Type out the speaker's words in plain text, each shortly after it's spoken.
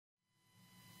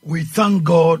We thank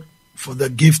God for the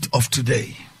gift of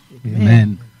today.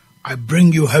 Amen. I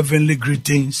bring you heavenly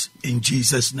greetings in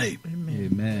Jesus' name.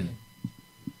 Amen.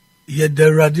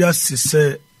 Yederadia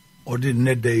sise odi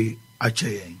day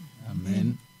acheyen.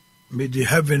 Amen. May the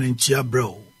heaven in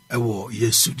Chiabro ewo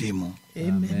Yesudimo.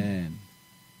 Amen.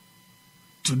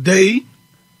 Today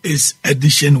is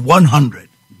edition 100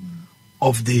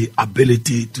 of the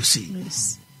ability to see.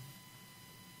 Yes.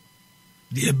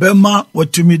 The ebema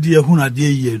watumi die huna die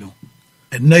ye no.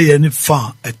 Ene ye ni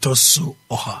fa etoso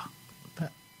oha.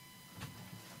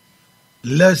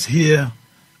 Let's hear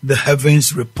the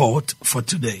heavens report for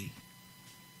today.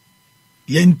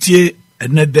 Yentie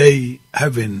ene day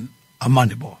heaven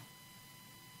amanibo.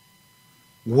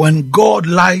 When God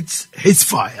lights his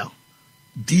fire,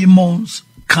 demons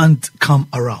can't come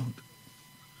around.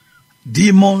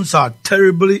 Demons are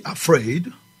terribly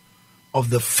afraid of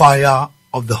the fire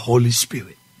of the Holy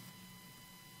Spirit.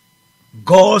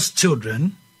 God's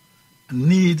children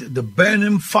need the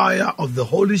burning fire of the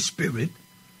Holy Spirit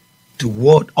to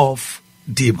ward off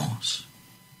demons.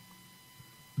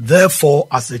 Therefore,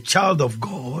 as a child of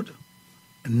God,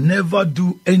 never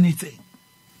do anything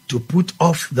to put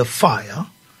off the fire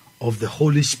of the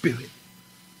Holy Spirit,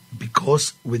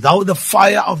 because without the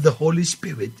fire of the Holy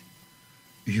Spirit,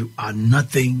 you are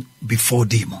nothing before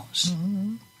demons.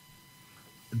 Mm-hmm.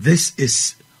 This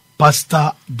is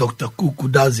Pastor Dr.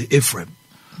 Kuuku Dadzie Ephraim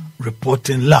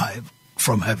reporting live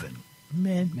from heaven.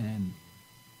 Amen.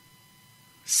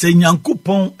 Se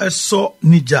Nyankopon eso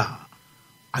nija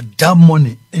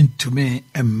adamoni entume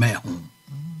emme ho.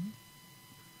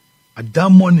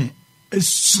 Adamoni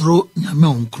esro nyame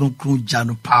onkronkron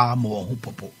janu pa ma ho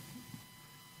popo.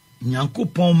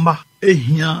 Nyankopon ma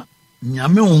ehia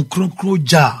nyame onkronkron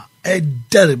ja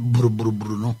edere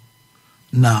buruburuburu no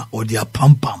na odi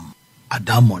apampam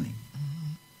adamoni.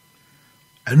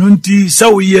 Enunti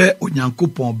sawiye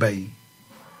onyankopon bai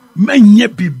menye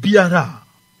bibiara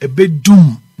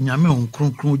ebedum nyame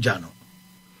onkronkron jano.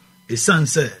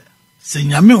 Esanse se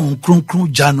nyame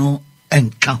onkronkron jano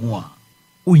enka ho a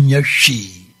unya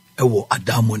hwi ewo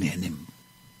adamoni enim.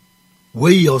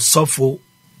 We yourself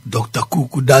Dr.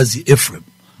 Kuuku Dadzie Ephraim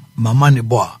mamani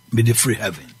boa be the free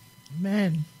heaven.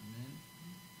 Amen.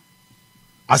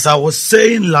 As I was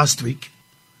saying last week,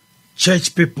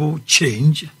 church people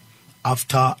change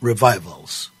after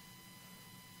revivals.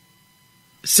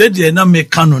 Said ye na me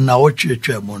kano na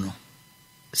otwetwe mo no.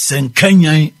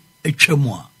 Senkanyan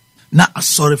etwemu a na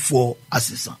asori for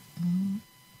asisa.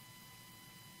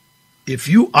 If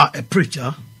you are a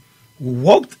preacher who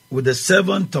walked with the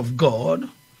servant of God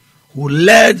who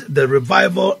led the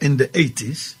revival in the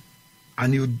 80s,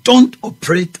 and you don't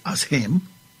operate as him,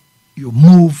 you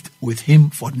moved with him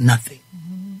for nothing.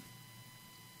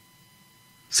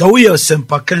 So we are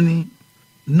sempakani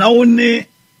na one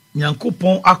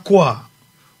Nyankopon akwa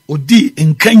odi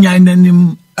nkanya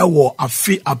nanim ewo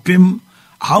afi apem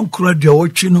hankura de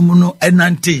wotwe no mu no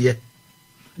enanteye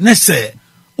ne se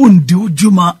undi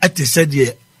ujuma atese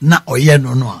de na oye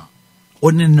no no a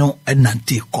oni no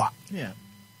enante kwa. Yeah.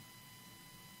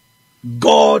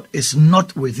 God is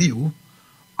not with you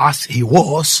as he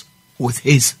was with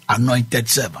his anointed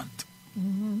servant.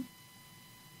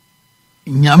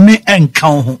 Nyame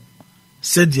enka ho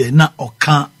said ye na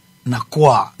oka na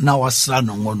kwa na wasra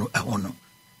no ngono ehono.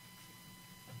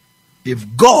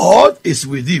 If God is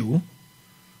with you,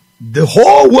 the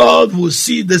whole world will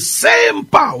see the same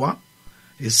power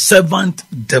his servant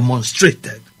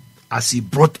demonstrated as he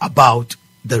brought about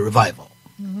the revival.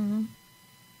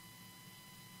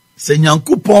 Se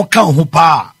Nyankopon ka ho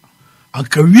pa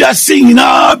anka wiase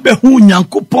nyina behu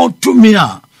Nyankopon tumi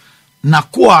a na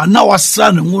kwa na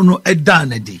wasra no ngono eda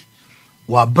na di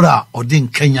wabra odin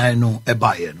kenyan no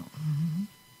ebaye no.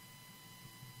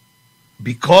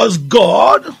 Because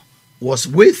God was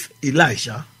with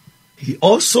Elijah, he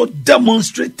also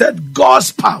demonstrated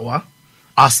God's power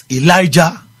as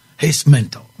Elijah his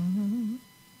mentor.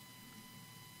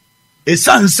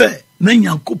 Esanse na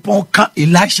Nyankopon ka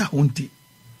Elisha hunti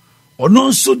ono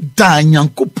nso da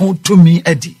Nyankopon tumi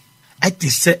edi eti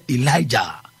se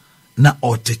Elijah na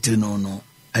otete no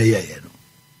ayeye no.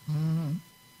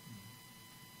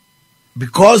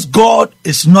 Because God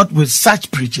is not with such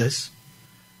preachers,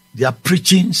 their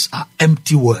preachings are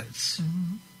empty words.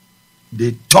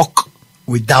 They talk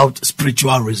without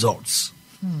spiritual results.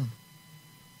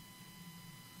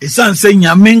 Esan se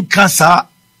nyame nkasa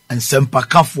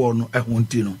nsempakafo no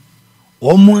ehunti no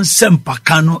omo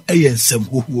nsempaka no eye nsem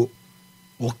hohuo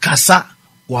okasa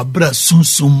wabra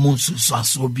sunsum munsusu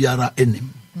aso biara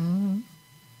enim.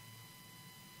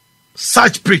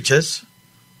 Such preachers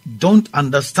don't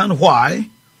understand why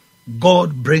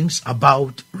God brings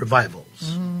about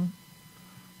revivals.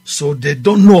 So they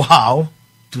don't know how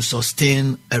to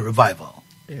sustain a revival.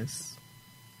 Yes.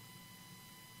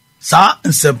 Sa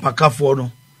nsempakafoɔ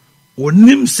no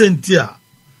onim senti a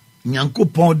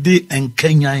Nyankopɔn de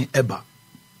enkenyan eba.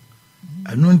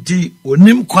 Ɛno nti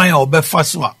onim kwan a ɔbɛfa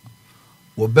so a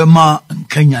wɔbɛma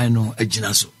enkenyan no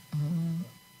agyina so.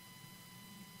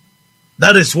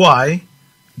 That is why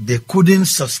they couldn't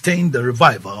sustain the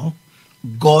revival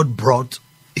God brought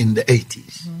in the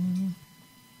 80s.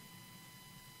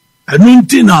 Ɛno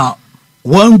nti na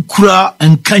wankura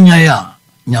enkenyan a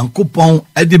Nyankopɔn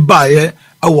ede baeɛ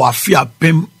ɛwɔ afe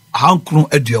apem hankron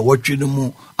aduawɔtwe no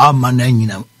mu ama na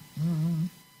nyina.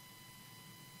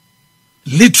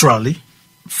 Literally,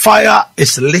 fire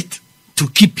is lit to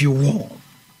keep you warm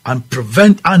and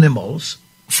prevent animals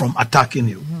from attacking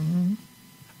you.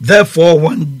 Therefore,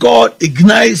 when God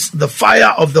ignites the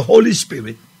fire of the Holy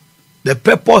Spirit, the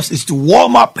purpose is to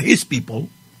warm up his people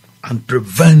and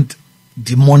prevent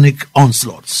demonic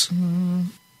onslaughts.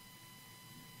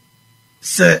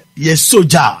 Se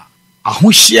yesoja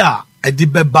ahohia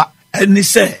edibeba eni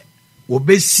se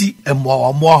wobesi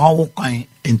emwawa ha kwan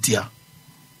entia.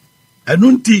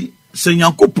 Enu nti se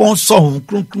Nyankopɔn so ho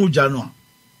kronkron gya no a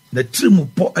na trimu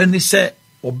po eni se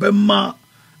obema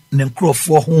ne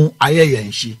nkrofo ho ayɛ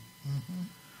yɛnhye.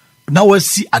 Na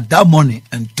wasi adamoni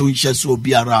ento nhye so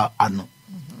biara ano.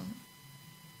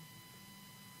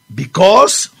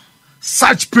 Because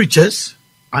such preachers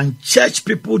and church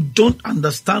people don't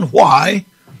understand why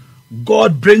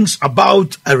God brings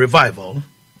about a revival.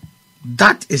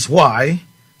 That is why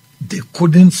they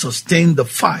couldn't sustain the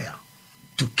fire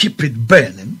to keep it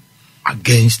burning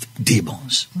against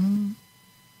demons.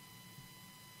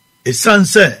 Esan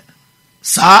se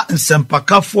sa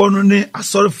nsempakafoɔ no ne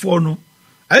asɔrefoɔ no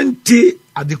enti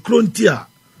adekronti a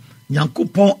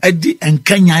Nyankopɔn edi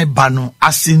enkenyan ba no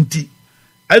asenti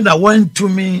ɛna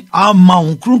wantumi ama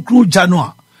nkronkron gya no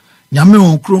a Nyame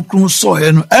nkronkron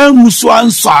soɛ no enguso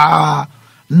ansa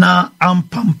na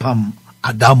ampampam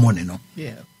adamoni no.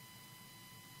 Yeah.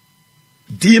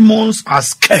 Demons are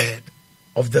scared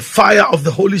of the fire of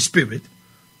the Holy Spirit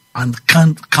and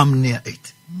can't come near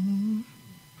it.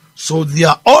 So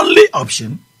their only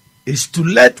option is to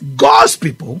let God's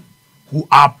people who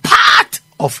are part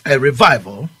of a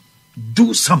revival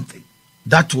do something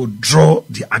that will draw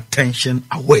the attention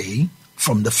away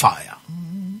from the fire.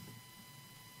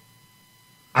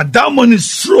 Adamoni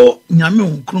sro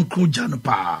nyame nkronkron gya no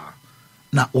pa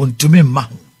na ontumi mma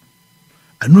ho.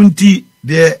 Ɛno nti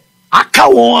de aka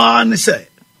wɔn ne sɛ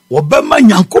wɔbɛma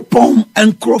Nyankopɔn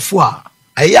nkrofo a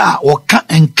ɛyɛ a wɔka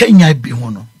enkenyan bi ho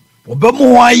no wɔbɛma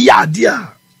wɔn ayɛ ade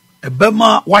a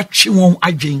ɛbɛma watwe wɔn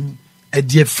adwen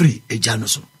ɛde afiri agya no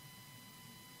so.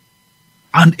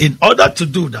 And in order to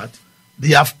do that,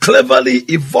 they have cleverly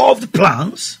evolved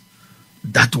plans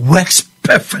that works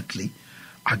perfectly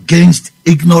against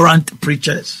ignorant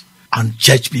preachers and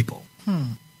church people.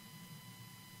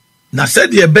 Na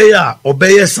said ye beya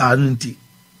obeye sa nti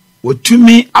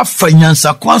otumi afa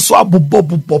nyansakwan so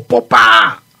abobobobop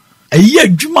pa eye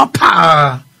adwuma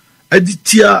pa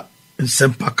aditia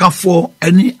nsempakafo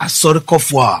ani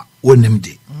asorekofo a wonim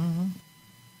de.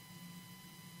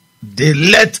 They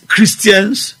let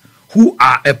Christians who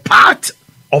are a part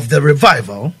of the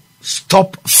revival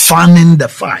stop fanning the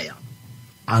fire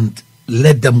and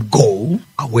let them go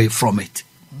away from it.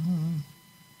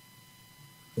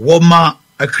 Woma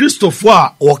a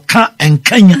Christopher waka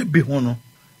enkanya bi ho no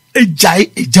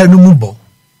ejai eja no mu bo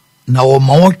na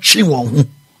woma wotwe won ho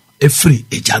efiri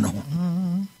eja no ho.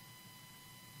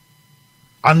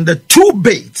 And the two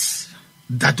baits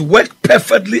that work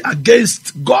perfectly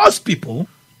against God's people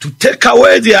to take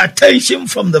away their attention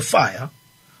from the fire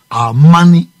are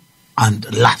money and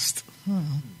lust.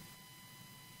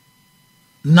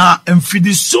 Na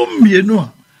mfidisum mienu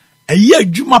a eye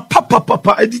adwuma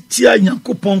papa editia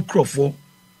Nyankopɔn krofo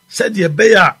said ye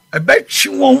beya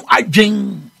ebetwi won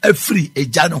adwen afiri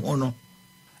agya no ho no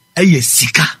eye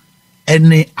sika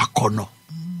ene akono.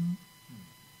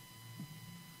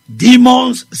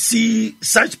 Demons see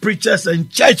such preachers and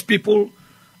church people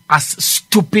as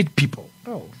stupid people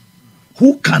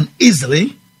who can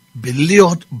easily be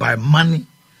lured by money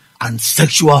and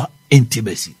sexual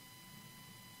intimacy.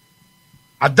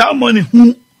 Adamoni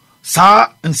hu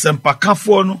sa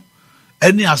nsempakafo no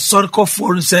eni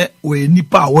asorikofo no se we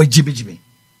nipa a wajibijibi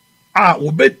a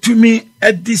obetumi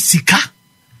edi sika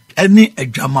eni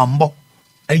adwamambo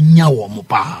enya wo mo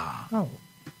pa.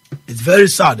 It's very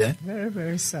sad, eh? Very,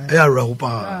 very sad.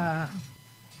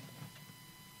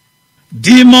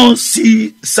 Demons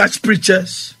see such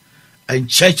preachers and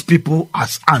church people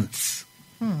as ants.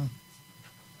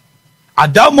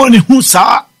 Adamoni hu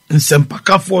saa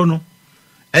nsempakafoɔ no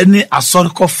ɛne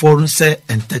asɔrekɔfoɔ no sɛ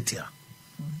entetia.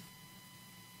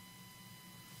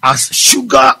 As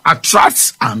sugar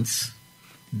attracts ants,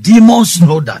 demons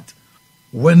know that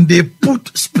when they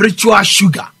put spiritual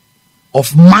sugar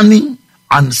of money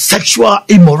and sexual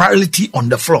immorality on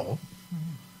the floor,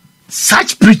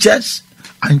 such preachers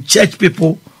and church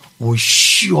people will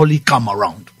surely come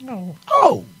around.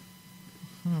 Oh.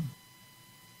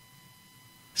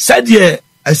 Said ye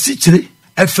a sichri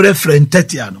a frefren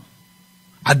tetiano.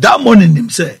 Adamon in him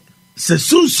say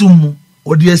sunsumu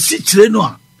or the sichre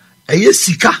noa a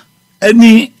yesika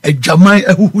any a jamai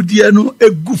a hudiano a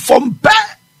gufom ba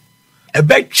a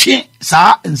betchi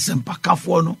sa and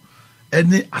sempakafono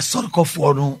any a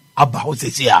sorkofono about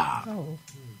it.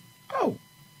 Oh.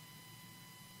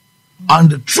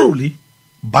 And truly,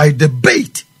 by the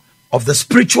bait of the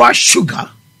spiritual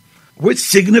sugar, which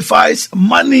signifies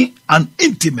money and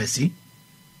intimacy,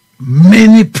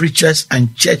 many preachers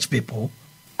and church people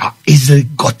are easily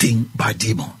gotten by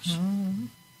demons.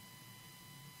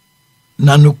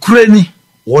 Nanukreni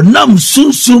wonam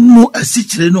sunsum mu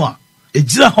asichire no a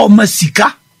ejira ho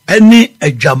masika ene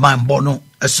adwaman bono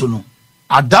esono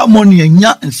adamoni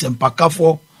anya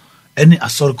nsempakafo ene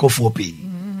asorikofo pe.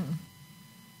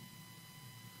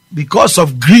 Because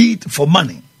of greed for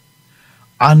money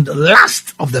and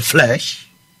lust of the flesh,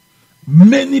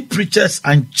 many preachers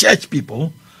and church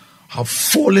people have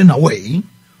fallen away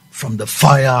from the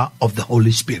fire of the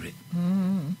Holy Spirit.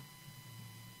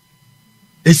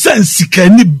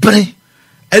 Sikani bre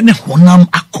ene honam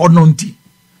akononti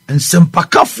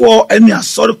nsempakafo ene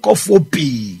asorikofo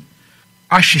pi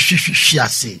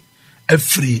ahwehwehwehwiase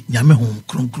afri nyame hom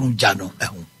kronkron jano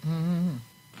ehom.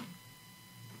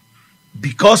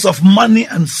 Because of money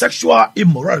and sexual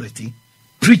immorality,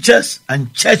 preachers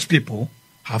and church people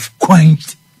have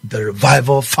quenched the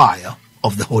revival fire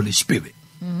of the Holy Spirit.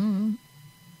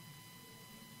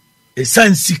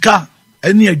 Esan sika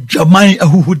eni adwaman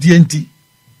ahuhudienti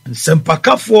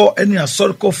nsempakafo eni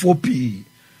asorikofo pi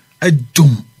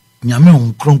adum nyame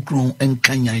hom kronkron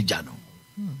enkanyan jano.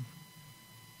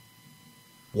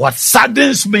 What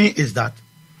saddens me is that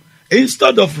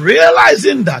instead of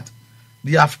realizing that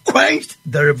they have quenched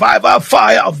the revival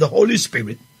fire of the Holy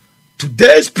Spirit,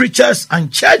 today's preachers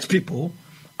and church people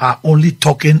are only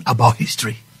talking about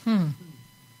history. The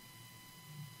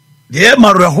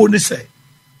Marahuni say,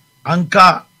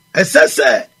 Anka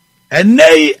esese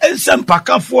enei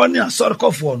ensempakafo ni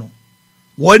asorikofo no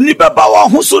woni beba wa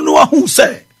huso no hu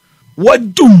say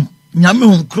wadum nyame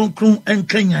hon kronkron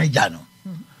enkanyan gya no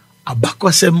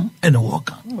abakosem ene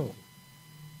woka.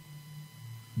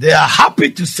 They are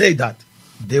happy to say that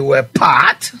they were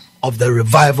part of the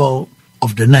revival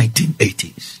of the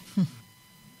 1980s.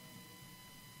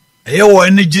 Eyo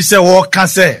eni jise wo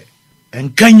kase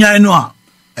enkanyan no a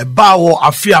eba wo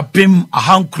afia pem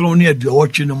ahankron ne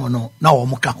aduawotwe no no na wo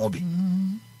muka ho bi.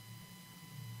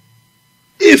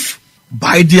 If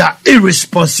by their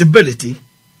irresponsibility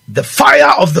the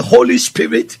fire of the Holy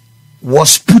Spirit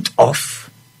was put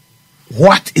off,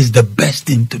 what is the best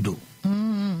thing to do?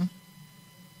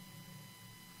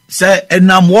 Say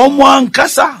enam womo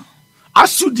ankasa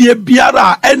asudie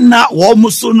biara enna womo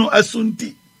so no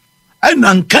asunti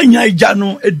enna nkanya igya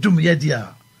no edum ye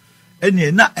dia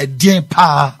ene na edien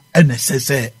pa ene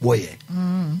sese woye.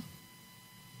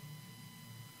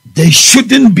 They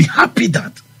shouldn't be happy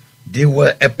that they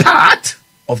were a part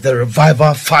of the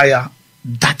revival fire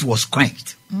that was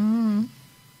quenched.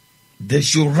 They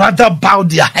should rather bow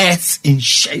their heads in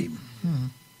shame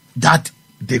that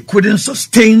they couldn't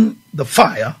sustain the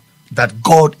fire that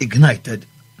God ignited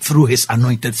through his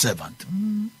anointed servant.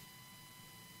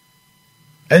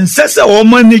 And says a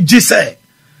woman ni jise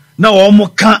na woman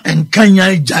kan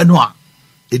enkanya janua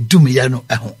edumiyano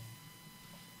eho.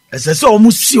 Says a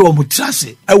woman si woman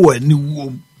trase ewe ni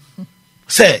wom.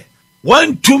 Say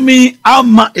one to me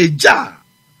ama eja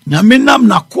nyaminam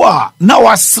na kwa na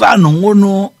wasra no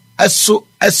ngono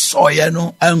esoye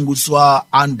no anguswa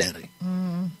andere.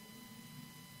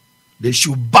 They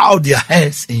should bow their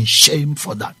heads in shame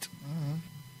for that.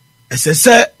 As I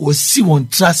say, we see one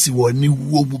trust one new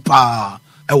wobupa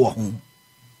ewa home.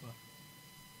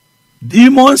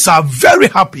 Demons are very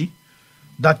happy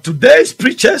that today's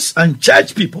preachers and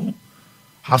church people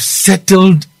have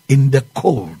settled in the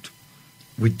cold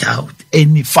without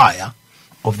any fire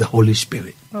of the Holy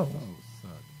Spirit.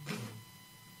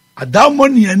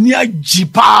 Adamoni ania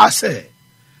jipa se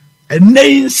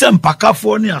enei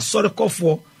nsempakafo ni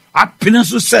asorikofo apene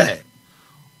so se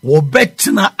wo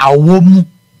betina awomu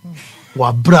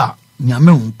wabra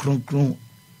nyame nkronkron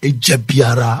eja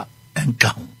biara enka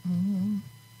ho.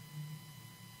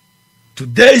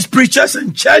 Today's preachers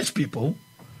and church people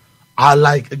are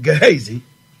like Gehazi,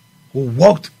 who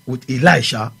walked with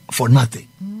Elisha for nothing.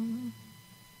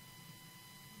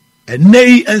 And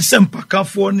nay and sempaka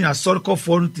for ni asorko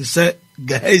for to say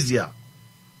Gehazi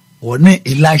or ne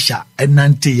Elisha and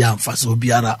nanti yam faso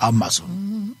biara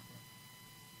amason.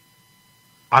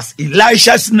 As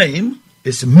Elisha's name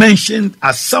is mentioned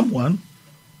as someone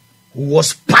who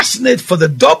was passionate for the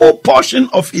double portion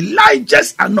of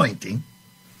Elijah's anointing,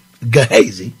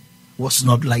 Gehazi was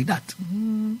not like that.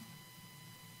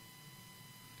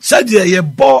 Said ye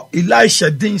bo Elisha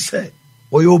din say,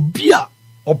 or your beer,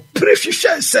 or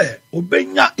precious say,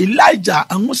 obenya Elijah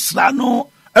and Musrano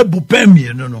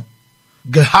ebupemi no.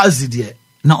 Gehazi de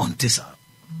na ontisa.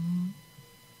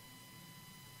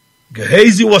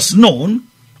 Gehazi was known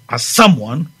as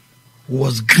someone who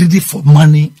was greedy for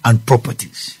money and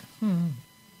properties.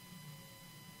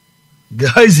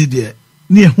 Gehazi de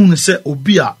ni ehunu se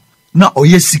obia na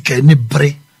oyesika ni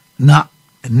bre na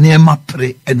nema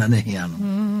pre enane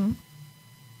hiano.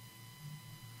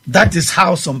 That is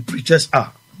how some preachers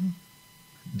are.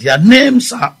 Their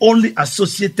names are only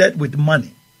associated with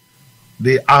money.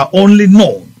 They are only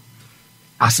known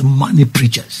as money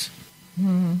preachers.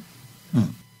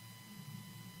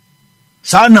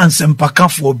 Sana nsempaka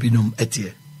fo binum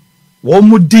etie.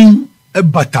 Womudin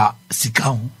ebata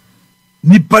sika.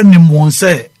 Nipa ni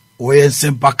monse oye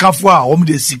nsempaka fo a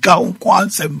womde sika kwa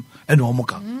nsem ene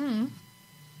omuka.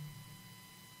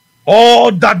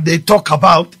 All that they talk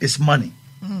about is money.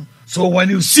 So when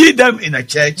you see them in a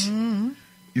church,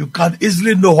 you can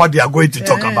easily know what they are going to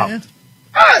talk about.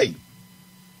 Aye,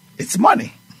 it's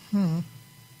money.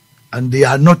 And they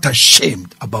are not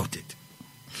ashamed about it.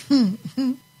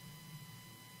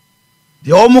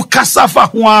 The omu kasafa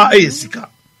huwa esika.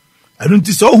 I don't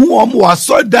think so. Who omu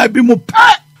waso da bi mu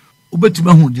pa.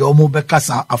 Ubetume hu the omu be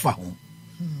kasa afa hu.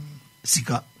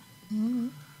 Sika.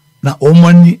 Na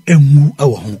omani emu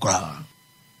ewa hu kra.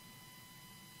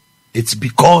 It's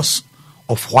because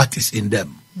of what is in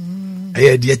them.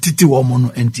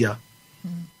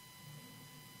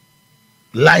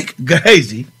 Like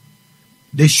Gehazi,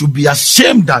 they should be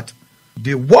ashamed that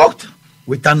they walked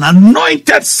with an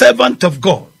anointed servant of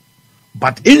God,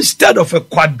 but instead of a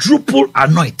quadruple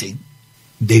anointing,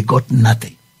 they got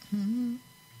nothing.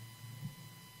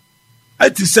 I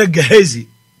to say Gehazi,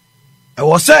 I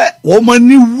was say woman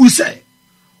ni say.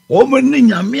 Woman ni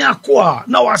nyamia kwa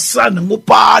na wasana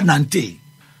ngupa nante.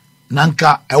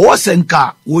 Nanka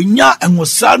ewosenka wonya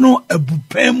engosano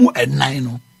ebupemu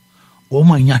enaino.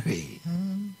 Woman nyahe.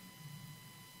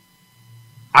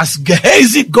 As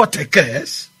Gehazi got a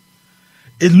curse,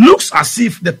 it looks as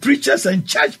if the preachers and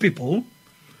church people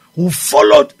who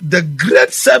followed the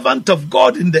great servant of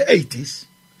God in the 80s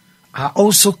are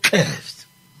also cursed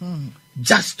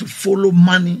just to follow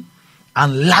money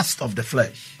and lust of the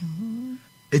flesh.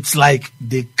 It's like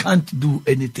they can't do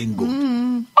anything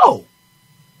good. Oh.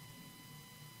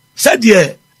 Said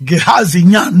ye Gehazi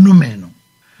nya numeno.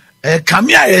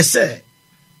 Kamia yese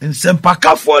in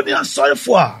sempaka for ni sorry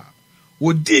for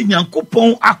odi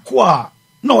nyankopon akwa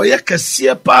na oye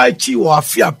kese pa chi wo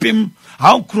afia pim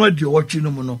hankro de wotwe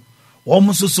no mu no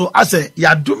omo so ase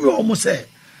yadome omo se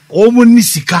omo ni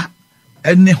sika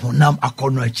ene honam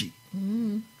akono achi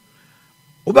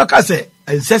obaka se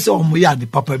ensese omo ya de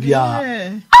papa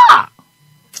bia.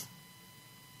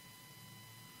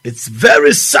 It's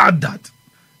very sad that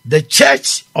the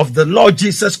church of the Lord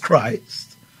Jesus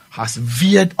Christ has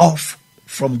veered off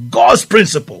from God's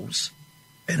principles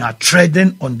and are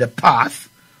treading on the path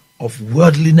of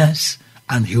worldliness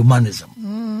and humanism.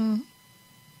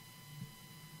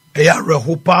 Eya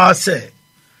rehopa se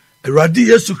Eradi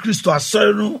Yesu Kristo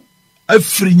asori no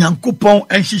afiri Nyankopon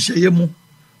enhyehyeye mu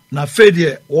na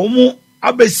fede omo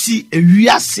abesi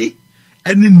ewiase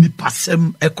ene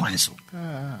nipasem ekwan so.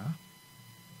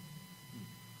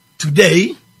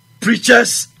 Today,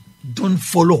 preachers don't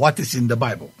follow what is in the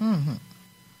Bible.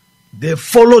 They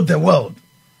follow the world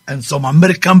and some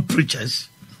American preachers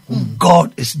whom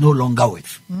God is no longer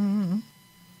with. And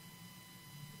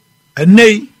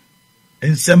they,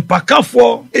 in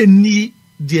sempakafo eni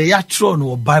de yatro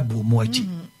no Bible mo achi.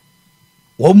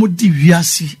 Womu di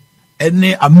wiasi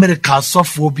ene America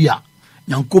sofo bia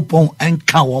Nyankopon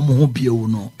enka womu ho bia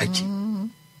no achi.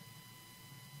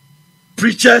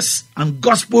 Preachers and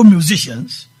gospel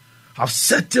musicians have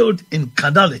settled in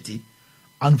carnality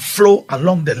and flow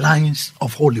along the lines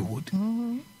of Hollywood.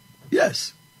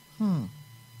 Yes. In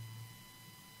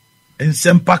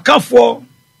sempakafo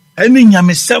eni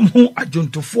nyamesem ho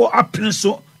ajontofo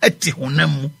aprenso eti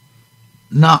honam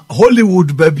na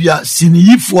Hollywood babia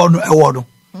siniyifo no ewo no.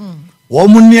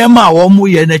 Womu niema womu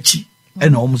ye nachi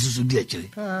and almost so dear.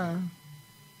 Ah.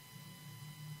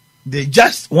 They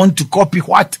just want to copy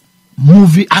what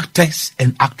movie actors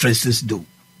and actresses do.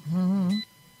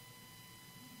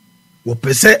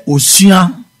 Wopese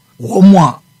osua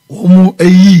womu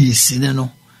eyi sine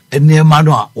no enema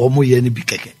no a womu ye ni bi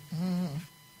keke.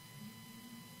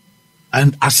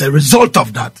 And as a result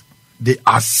of that, they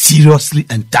are seriously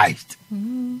enticed.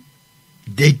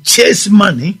 They chase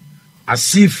money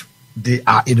as if they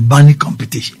are in money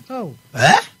competition. Oh.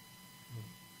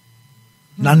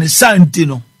 Na ne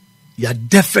santino ya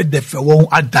defe won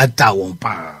adata won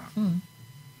pa.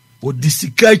 O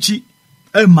disikachi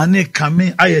e mane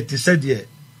kame ayete said ye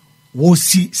wo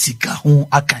si sika ho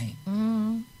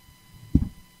akan.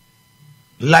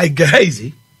 Like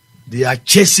Gehazi, they are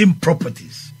chasing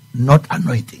properties, not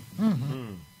anointing.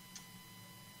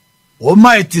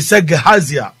 Almighty said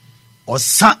Gehazia or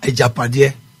San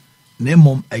Ejapade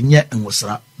nemom enye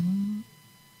enwosra.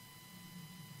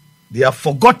 They have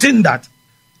forgotten that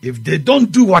if they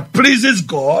don't do what pleases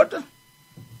God,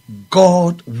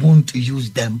 God won't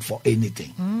use them for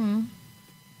anything.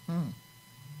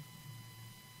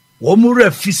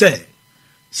 Womure fise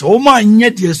so woma nye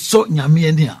de so nyame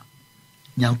ani a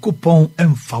nyankopon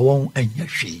emfa won enye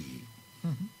hwe.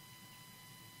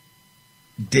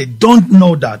 They don't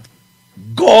know that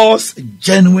God's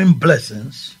genuine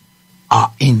blessings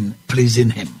are in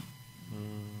pleasing him.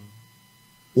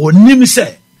 Onim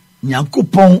se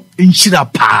nyankopon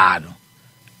nhyira paa no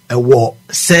ewo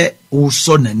se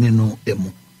uso nani no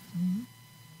emu.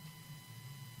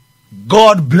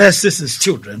 God blesses his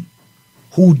children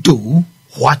who do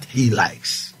what he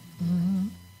likes.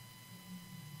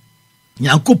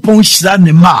 Nyankopon hyira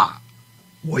ne ma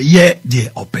wo ye de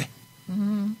ope.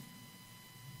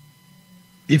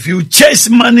 If you chase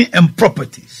money and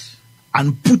properties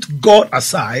and put God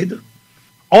aside,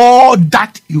 all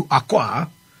that you acquire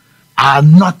are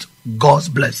not God's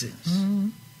blessings.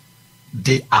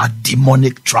 They are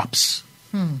demonic traps.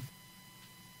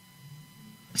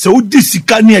 So this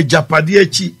sikani ejapade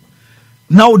echi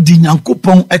na odi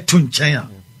nyankopon eto nchen a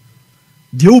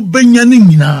de obenya ne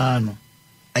nyina no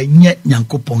enye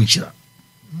nyankopon hira.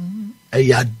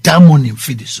 Eya demon in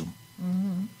fidisum.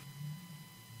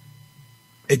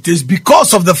 It is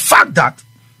because of the fact that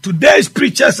today's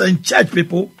preachers and church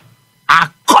people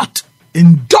are caught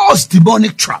in those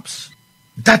demonic traps.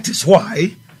 That is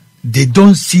why they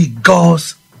don't see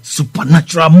God's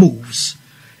supernatural moves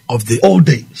of the old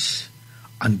days.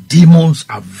 And demons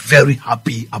are very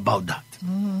happy about that.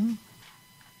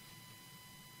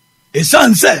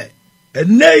 Esan say,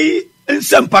 enei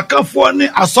nsempakafo ne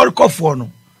asorikofo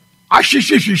no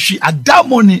ahwehwehwehwe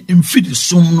adamoni mfidi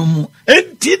sum no mu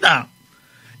entina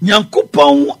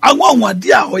nyankopon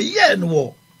anwanwade a oyɛ no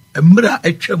wɔ emra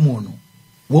atwamu no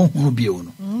won hunu bio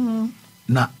no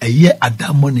na ɛyɛ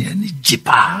adamoni ani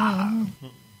jipa.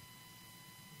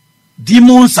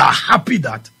 Demons are happy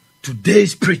that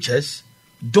today's preachers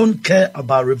don't care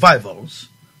about revivals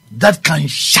that can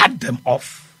shut them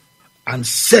off and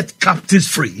set captives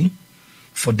free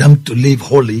for them to live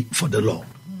holy for the Lord.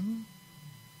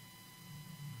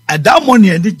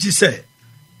 Adamoni ani ji sɛ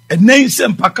enen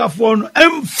sempakafo no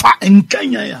emfa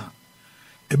nkanya ya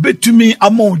ebetumi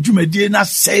ama odwumadie na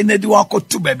sɛ na de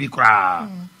wakoto ba bi kra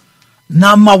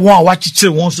na ma won a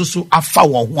wakyekere won so afa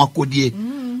won ho akodie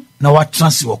na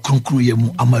watranse wo kronkron ye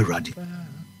mu ama Awurade.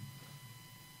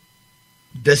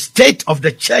 The state of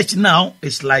the church now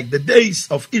is like the days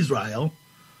of Israel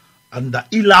under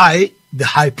Eli the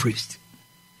high priest.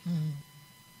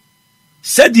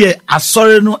 Said ye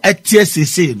asore no etie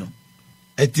sese no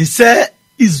eti se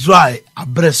Israel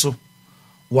abreso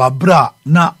wabra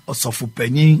na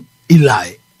osofupanyin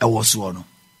Eli ewoso no.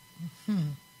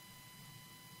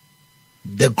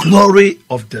 The glory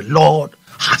of the Lord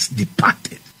has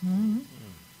departed.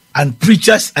 And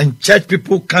preachers and church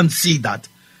people can see that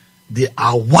they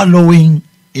are wallowing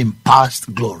in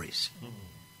past glories.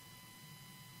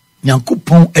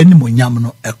 Nyankopon animonyam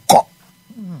no eko.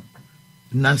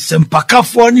 Na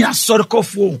sempakafo ni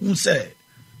asorikofo hu se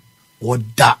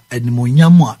woda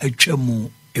animonyam a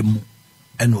atwamu emu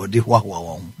ene ode hoahoa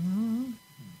won.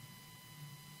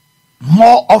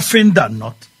 More often than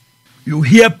not, you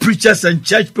hear preachers and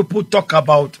church people talk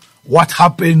about what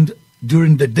happened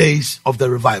during the days of the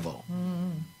revival.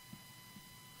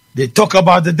 They talk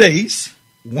about the days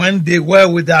when they were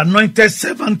with the anointed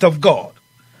servant of God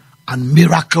and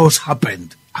miracles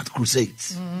happened at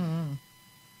crusades.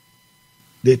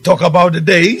 They talk about the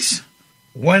days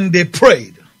when they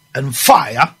prayed and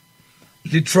fire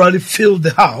literally filled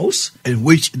the house in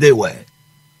which they were.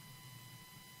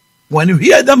 When you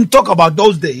hear them talk about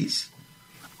those days,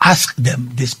 ask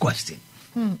them this question.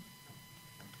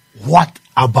 What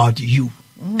about you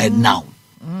and now?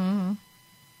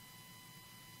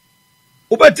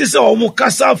 Ubeti se omu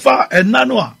kasafa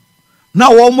enano a na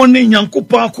womo ni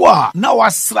Nyankopɔn ko a na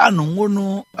wasra no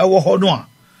ngono ewo ho no a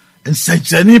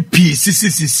nsenkyerene pii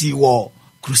sisi wo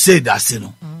crusade ase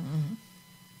no.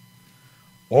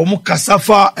 Omu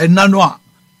kasafa enano a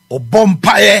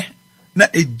obompaye na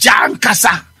ejan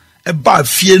kasa eba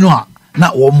fie no a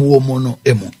na womo no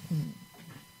emu.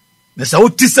 Na sa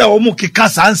oti se womo keka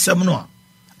sa ansem no a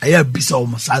aya bisa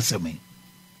womo sa ansem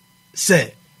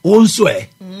se onso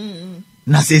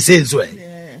na say so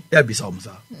ya bisa womo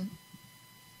sa.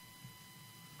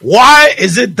 Why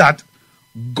is it that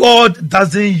God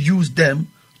doesn't use them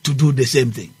to do the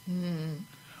same thing?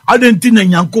 I don't think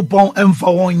Nyankopɔn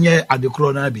emfa won ye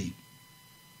adekro na bi.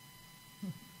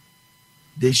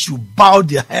 They should bow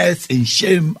their heads in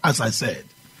shame, as I said,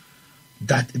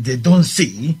 that they don't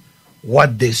see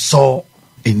what they saw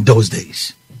in those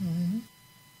days.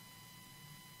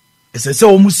 It's a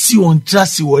say si on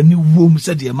trust woni wom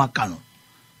said the makano.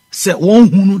 Say won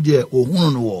hunu de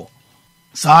ohunu no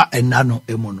sa enano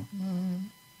emono.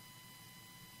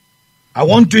 I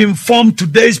want to inform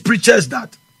today's preachers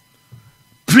that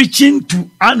preaching to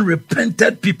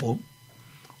unrepented people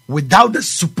without the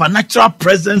supernatural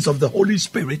presence of the Holy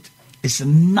Spirit is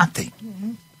nothing.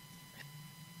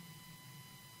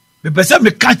 Me pese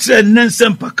me kachre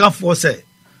nensem pakafo say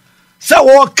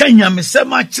wo kanya me se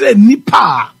ma kire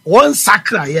nipa won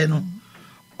sakra ye no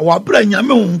wa bra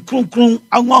nyame won kronkron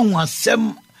anwanwa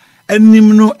asem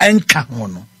anim no enka ho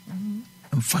no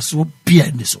mfaso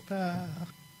bia ni so.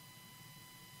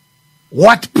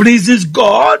 What pleases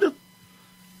God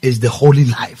is the holy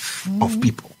life of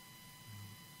people.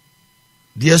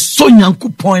 The so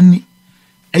Nyankopɔn ni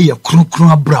eye kronkron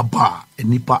abraba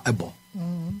enipa ebo.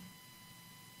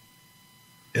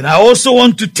 And I also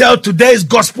want to tell today's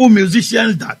gospel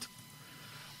musicians that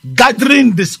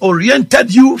gathering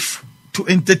disoriented youth to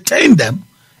entertain them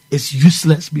is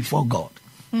useless before God.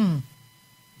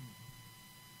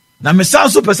 Na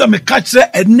mesanso pesa me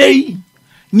kachre enei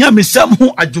nya mesam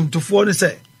ho adwumtofo ne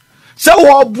se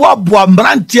wo boaboa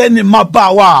mrantie ne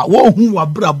mabawa wo hu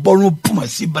wabrabɔ no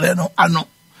Kumasi bre no ano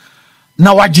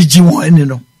na wagigi won ani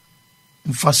no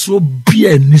mfaso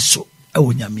bia ni so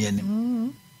ewo nyame ani.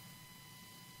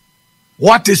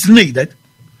 What is needed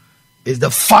is the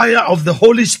fire of the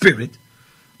Holy Spirit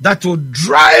that will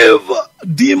drive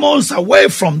demons away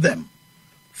from them,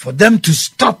 for them to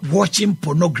stop watching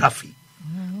pornography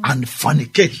and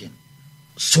fornication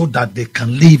so that they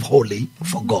can live holy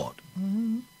for God.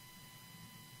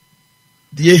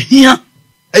 The here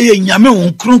eye nyame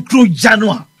won kronkron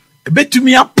jano a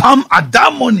ebetumi apam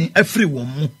adamoni everyone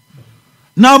mu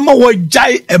na ma wo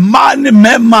jai e ma ne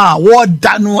mema wo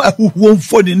da no ahuhuo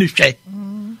mfoni ne hwe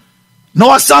na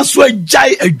wasanso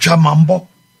jai adwamambo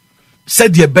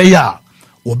said ye beya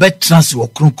wo betrans wo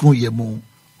kronkron ye mu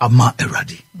ama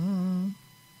erade.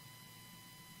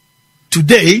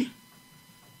 Today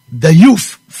the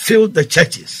youth fill the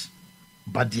churches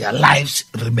but their lives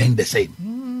remain the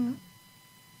same.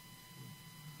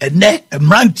 Ene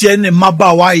mrantie ne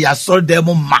mabawa ya so dem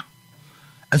ma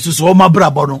enso so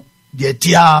mabrabo no de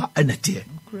tia enetie.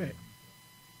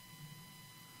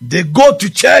 They go to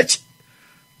church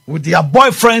with their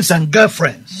boyfriends and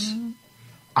girlfriends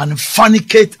and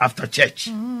fornicate after church.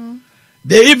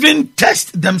 They even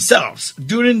test themselves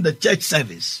during the church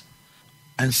service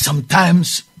and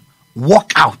sometimes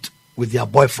walk out with their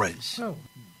boyfriends.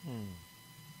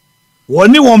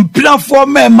 Woni won plan for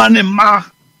me man ma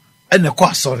ene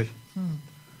kwa sorry.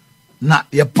 Na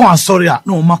ye pon sorry a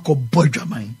na o mako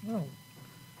bodwaman.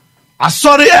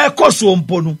 Asori e koso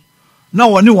mpo no na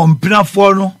woni won plan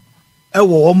for no e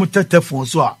wo wo mutetefon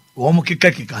so a wo mu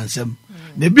keka nsem.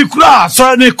 Na bi kura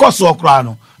asori ne koso kura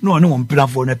no na woni won plan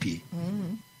for na pie.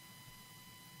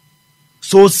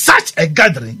 So such a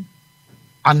gathering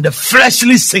and the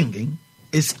fleshly singing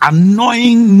is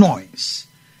annoying noise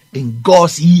in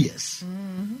God's ears,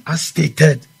 as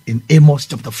stated in Amos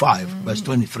chapter 5, verse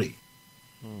 23.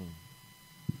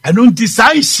 I don't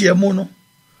decide shemono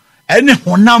any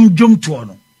honam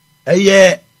jumtuano a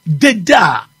ye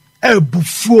deda e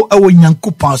bufuo e wo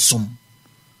Nyankopɔn som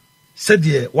said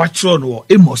ye watchron wo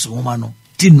Amos womano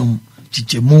tinum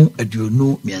chichemu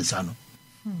aduonu miensa no.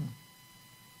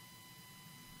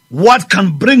 What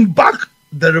can bring back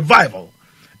the revival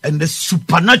and the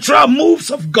supernatural moves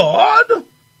of God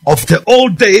of the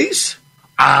old days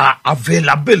are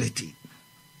availability,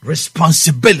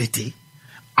 responsibility,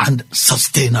 and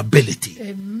sustainability.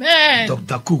 Amen.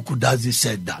 Dr. Kuuku Dadzie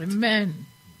said that. Amen.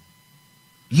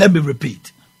 Let me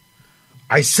repeat.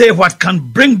 I say what can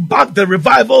bring back the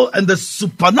revival and the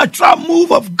supernatural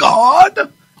move of God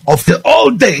of the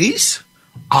old days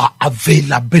are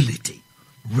availability,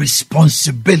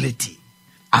 responsibility,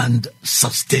 and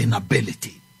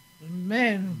sustainability.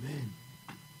 Amen.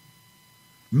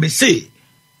 Me say,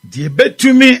 the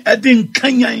betumi edin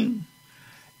kanyan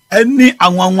eni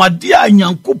anwanwade a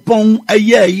Nyankopon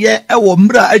eye ewo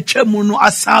mra atwamu no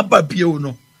asaba bio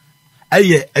no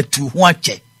eye etu ho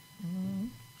ache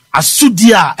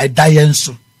asudi a edaye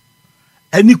nso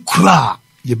eni kura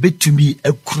ye betumi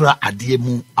ekura ade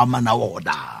mu amana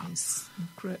woda.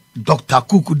 Dr.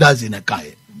 Kuuku Dadzie ne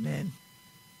kai. Amen.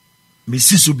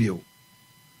 Misisu bio.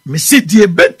 Misi die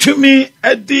betumi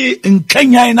edi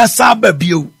nkanyan na saba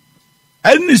bio.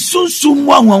 Eni sunsum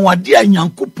wanwade a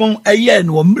Nyankopon eye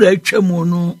no mra atwamu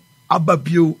no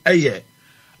ababio eye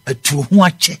etu ho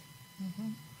ache.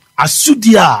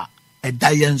 Asudi a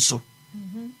edaye nso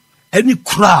eni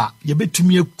kura ye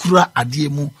betumi ekura ade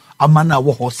mu amana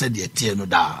wo ho se de tie no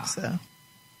da.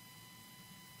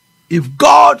 If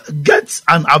God gets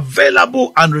an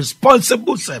available and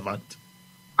responsible servant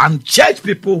and church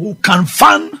people who can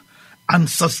fund and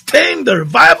sustain the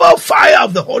revival fire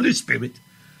of the Holy Spirit,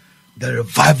 the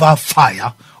revival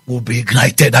fire will be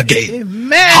ignited again.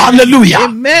 Amen. Hallelujah.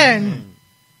 Amen.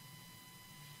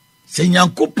 Se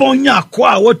Nyankopon nya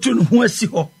kwa wotu no ho asi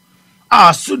ho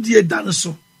a sodie dan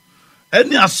so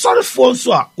eni asorefo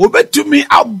nso a obetumi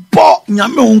abo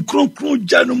nyame honkronkron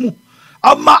gya no mu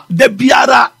ama de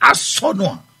biara aso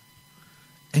no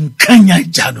enkanya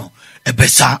gya no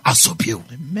ebesa asobio.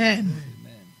 Amen.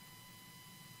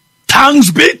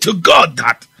 Thanks be to God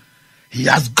that he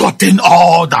has gotten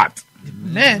all that.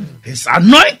 Amen. His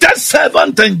anointed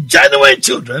servant and genuine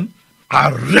children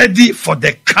are ready for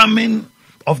the coming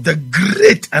of the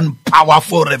great and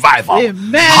powerful revival.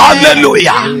 Amen.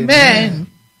 Hallelujah. Amen.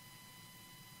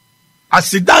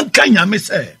 Asidan kanya me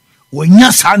say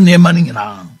wonya sa nema ni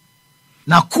nyina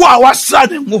na ko a wasra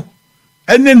ne ngo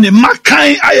ene ne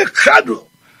makan aye krado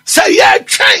say ye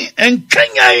twen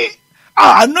enkanyan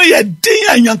a no ye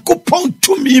din Nyankopon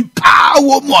tumi pa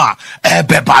wo mu a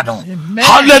ebeba no.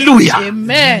 Hallelujah.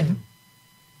 Amen.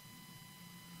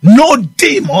 No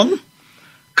demon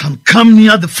can come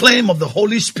near the flame of the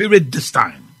Holy Spirit this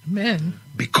time. Amen.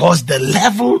 Because the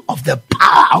level of the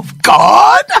power of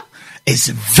God is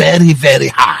very, very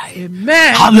high.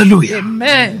 Amen. Hallelujah.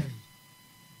 Amen.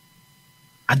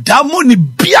 Adamo ni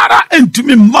biara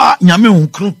entumi ma nyame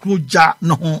honkronkro ja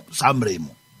no ho samre mu.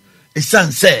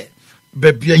 Esan se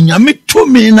bebia nyame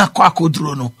tumi na kwa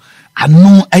koduro no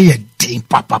anu eye din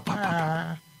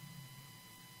papa.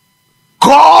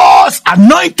 God's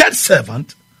anointed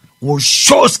servant will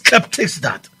show skeptics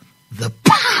that the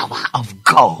power of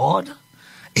God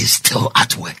is still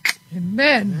at work.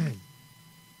 Amen.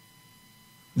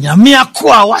 Nyame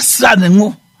akwa wasra ne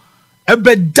ngo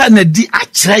ebeda na di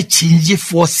akire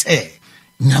chinjifo se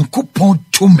Nyankopon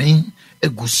tumi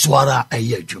egusuara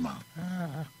ayadwuma.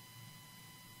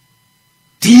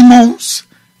 Demons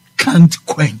can't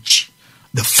quench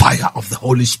the fire of the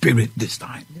Holy Spirit this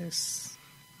time. Yes.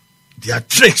 Their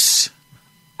tricks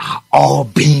are all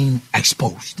being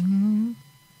exposed.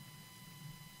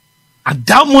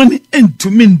 Adamon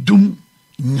entumi ndum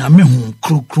nyame hu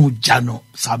krokro jano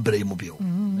sabre mu bio.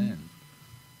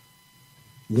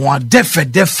 Wa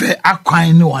defe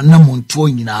akwan ne wanamonto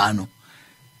nyina no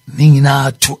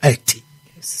nyina to 80.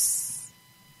 Yes.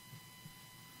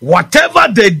 Whatever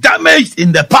they damaged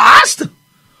in the past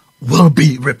will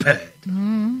be repaired.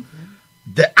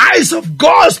 The eyes of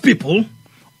God's people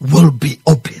will be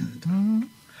opened.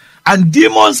 And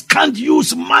demons can't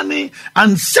use money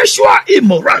and sexual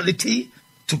immorality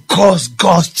to cause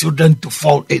God's children to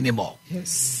fall anymore.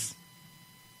 Yes.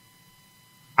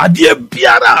 Adie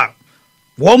biara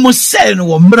womo say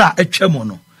no mra atwam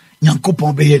no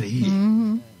Nyankopon be yeri.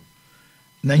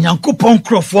 Na Nyankopon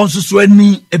krofo nso so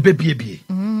ani ebebiebie.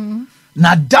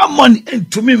 Na damon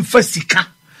entumi mfa sika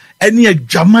ene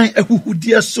adwaman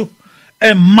ahuhudie so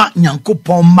emma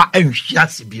Nyankopon ma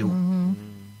enhwiase bio.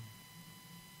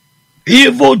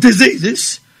 Evil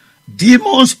diseases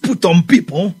demons put on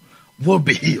people will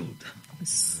be healed.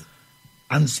 Yes.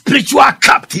 And spiritual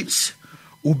captives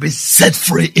will be set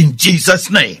free in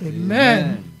Jesus' name.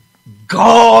 Amen.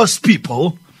 God's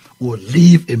people will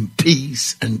live in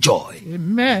peace and joy.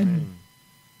 Amen.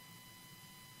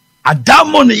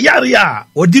 Adamo ne yare a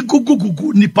odi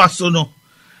gugugugu nipa so no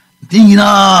di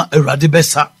nyina Awurade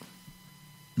besa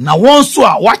na won so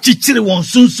a wachichire won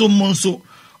sunsun mo nso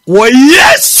wo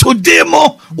Yesu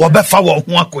demo wo befa wo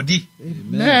ho akodi.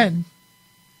 Amen.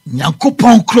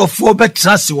 Nyankopon krofo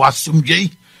betra se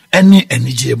wasomdwei ene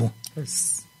enigye mu.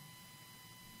 Yes.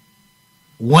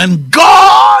 When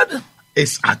God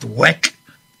is at work,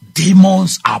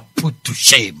 demons are put to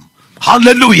shame.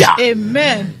 Hallelujah.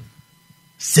 Amen.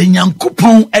 Sɛ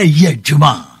Nyankopɔn ɛyɛ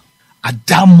adwuma a,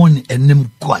 adamɔ ne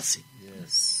anim kwase.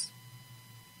 Yes.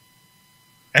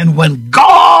 And when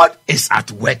God is at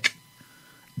work,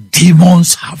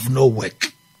 demons have no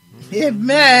work.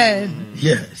 Amen.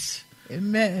 Yes.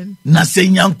 Amen. Na sɛ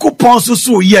Nyankopɔn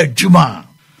so yɛ adwuma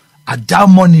a,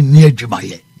 adamɔ ne ni adwuma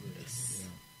yɛ.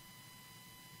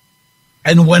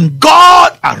 And when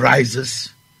God arises,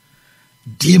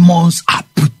 demons are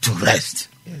put to rest.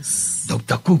 Yes.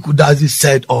 Dr. Kuuku Dadzie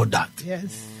said all that.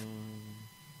 Yes.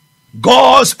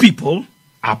 God's people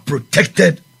are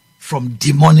protected from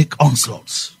demonic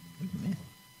onslaughts.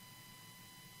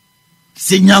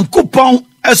 Sɛ Nyankopɔn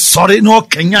ɛsɔre na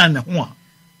ɔkanya ne ho a,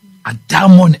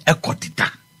 adamɔ ne ɛkɔdeda.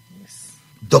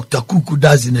 Dr. Kuuku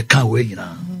Dadzie ne ka wei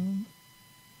nyinaa.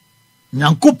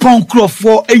 Nyankopɔn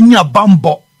nkurɔfoɔ anya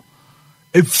bambɔ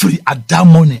efiri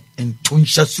adamɔ ne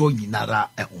ntonhyɛsoɔ nyinara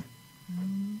ɛho.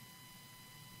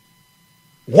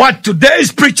 What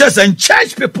today's preachers and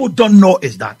church people don't know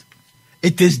is that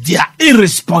it is their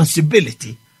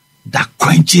irresponsibility that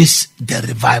quenches the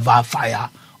revival fire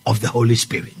of the Holy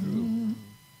Spirit.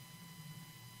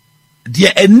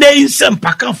 Deɛ ɛnɛ nsɛm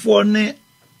pakafoɔ ne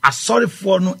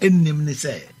asɔrefoɔ no anim ne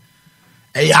sɛ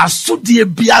ɛyɛ asodeɛ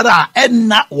biara a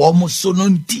ɛnna wɔn so no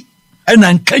nti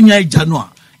ɛna nkanya agya no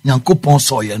a Nyankopɔn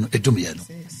sɔɔyɛ no edumyɛ no.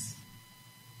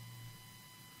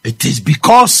 It is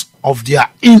because of their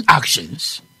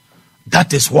inactions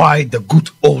that is why the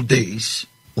good old days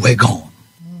were gone.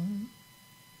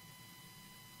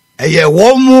 Ɛyɛ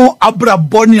wɔn mo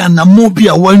abrabɔ ne anamo bi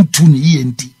a wɔntu ne yie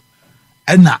nti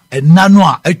ɛna ɛna no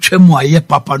a atwa mu a ɛyɛ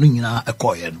papa no nyinaa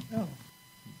ɛkɔɔyɛ no.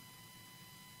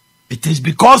 It is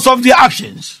because of their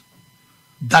actions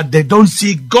that they don't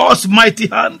see God's mighty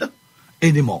hand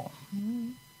anymore.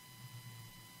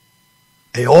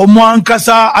 Ɛyɛ wɔn mo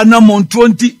ankasa anamontuo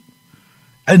nti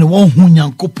ɛna wɔn hu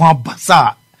Nyankopɔn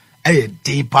abasa a ɛyɛ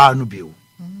den paa no bio.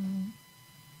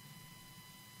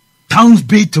 Thanks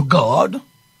be to God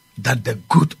that the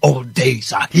good old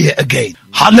days are here again.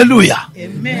 Hallelujah.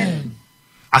 Amen.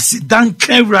 Asidan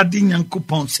ka Awurade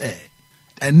Nyankopɔn sɛ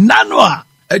ɛna no a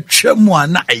atwa mu a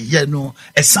na ɛyɛ no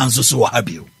ɛsan so wɔ ha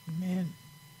bio. Amen.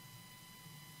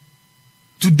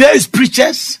 Today's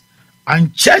preachers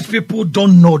and church people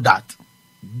don't know that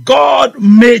God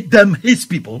made them his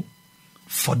people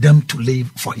for them to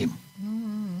live for him.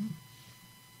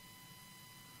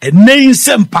 Ɛnɛ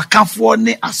nsɛm pakafoɔ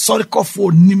ne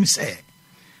asɔrekɔfoɔ nim sɛ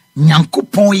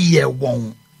Nyankopɔn yɛ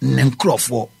wɔn ne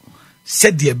nkurɔfoɔ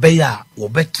sɛdeɛ ɛbɛyɛ a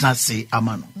wɔbɛtena ase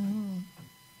ama no.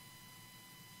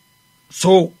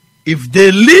 So if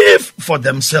they live for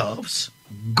themselves,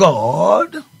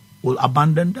 God will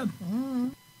abandon them.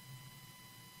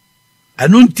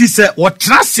 Ɛno nti sɛ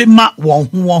wɔtena ase ma wɔn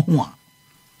ho a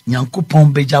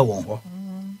Nyankopɔn bɛgya wɔn hɔ.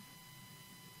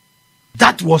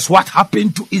 That was what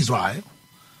happened to Israel,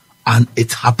 and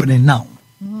it's happening now.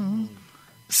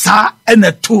 Sa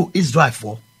ɛna to Israel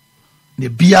for ne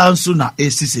bia nso na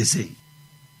esisese.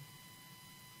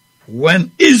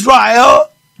 When Israel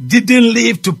didn't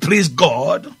live to please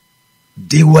God,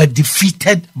 they were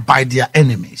defeated by their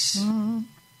enemies.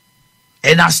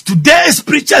 And as today's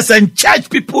preachers and church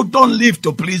people don't live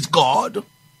to please God,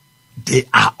 they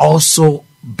are also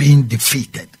being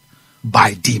defeated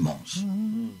by demons.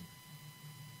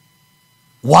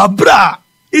 Wabra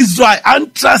Israel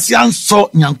antrasian so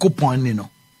Nyankopɔn ni no.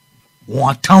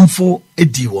 Watamfo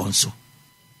edi wɔn so.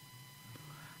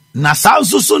 Na saa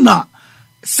nso so na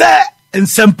sɛ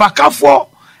nsɛmpakafoɔ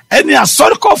ɛne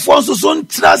asɔrekɔfoɔ nso so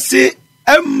ntra se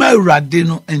ɛmma Awurade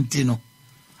no enti no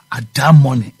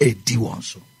adamɔ ne edi wɔn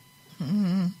so.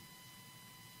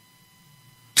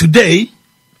 Today,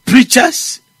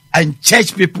 preachers and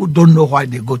church people don't know why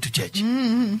they go to church.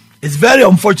 It's very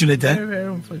unfortunate. Very,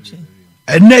 very unfortunate.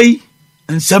 Ɛnɛ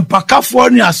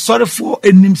nsɛmpakafoɔ ne asɔrefoɔ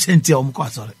enim senti a wɔn kɔ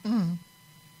asɔre.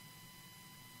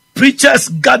 Preachers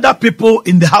gather people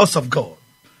in the house of God,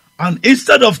 and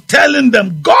instead of telling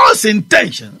them God's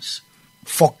intentions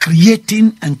for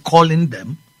creating and calling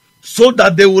them so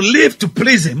that they will live to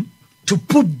please him, to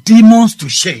put demons to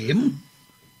shame,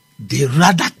 they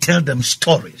rather tell them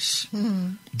stories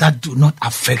that do not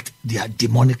affect their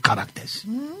demonic characters.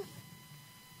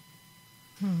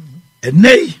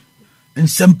 Ɛnɛ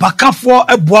nsɛmpakafoɔ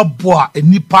ɛboaboa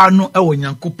enipa no ɛwɔ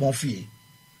Nyankopɔn fie.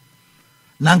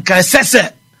 Na nka ɛsɛ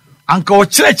sɛ anka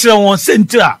wɔkyerɛkyerɛ wɔn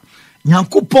sentira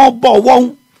Nyankopɔn bɔ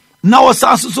wɔn na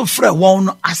wɔsan so frɛ wɔn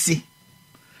no ase.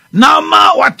 Na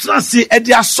ma watena se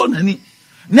ɛde asɔ n'ani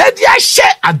na ɛde ahyɛ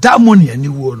adamɔ ne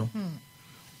aniwuo no.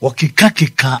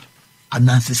 Wɔkeka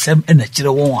anansesem ena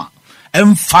kire won a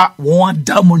emfa won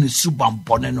adamo ne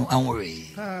subampone no enwe.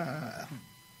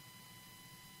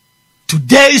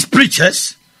 Today's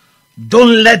preachers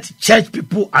don't let church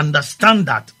people understand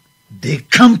that they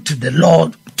come to the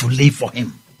Lord to live for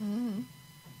him.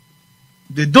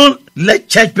 They don't let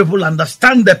church people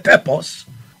understand the purpose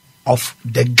of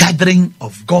the gathering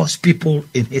of God's people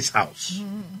in his house.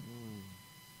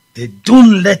 They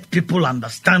don't let people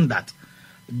understand that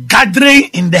gathering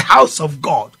in the house of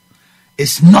God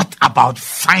is not about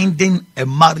finding a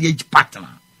marriage partner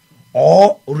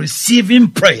or receiving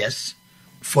prayers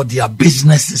for their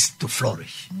businesses to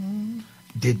flourish.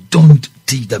 They don't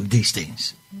teach them these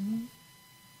things.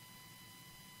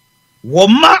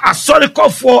 Woma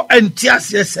asorikofo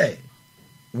entiase se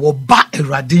wo ba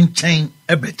Awurade nkyɛn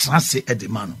ɛbɛtrase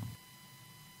ɛdema no.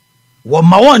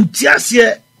 Woma wɔn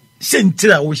ntiase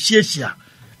sentira wo hyiahyia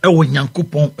ɛwɔ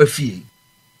Nyankopɔn afie.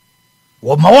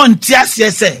 Woma wɔn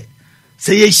ntiase se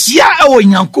yɛhyia ɛwɔ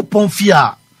Nyankopɔn fie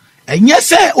a ɛnyɛ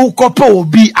sɛ wokɔpɛ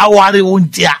obi aware wo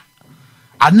ntia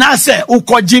anaasɛ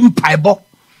wokɔgye mpaebɔ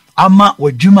ama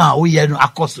wadwuma a woyɛ no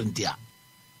akɔso ntia.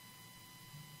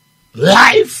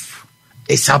 Life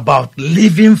is about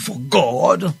living for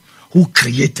God who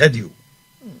created you.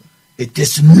 It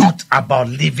is not about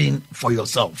living for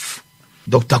yourself.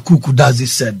 Dr. Kuuku Dadzie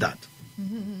said that.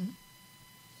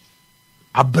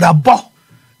 Abrabo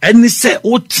eni se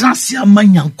o transi ama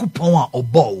Nyankopɔn a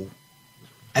ɔbɔ wo.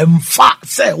 Emfa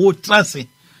se o transi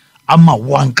ama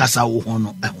wankasa wo ho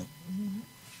no ɛho.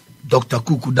 Dr.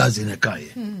 Kuuku Dadzie ne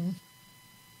kaye.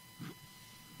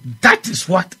 That is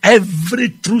what every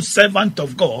true servant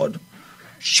of God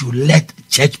should let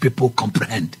church people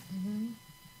comprehend.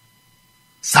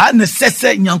 Sa ne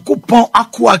sese Nyankopɔn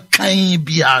akwa kan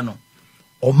bia no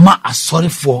oma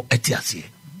asorefo etiasie.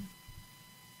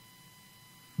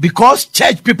 Because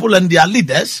church people and their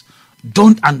leaders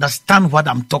don't understand what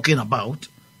I'm talking about,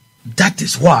 that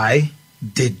is why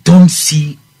they don't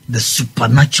see the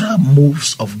supernatural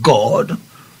moves of God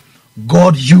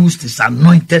used his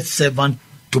anointed servant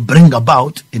to bring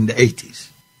about in the 80s.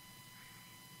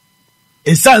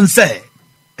 Esan say,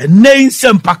 a name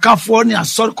sempakafo ni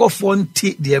asorikofo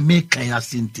nti de me kan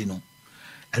asinti no.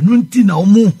 Enu nti na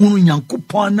omu hunu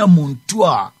Nyankopɔn na muntu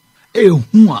a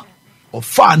ehu a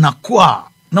ofa na ko a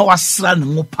na wasra ne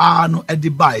ngo pa no edi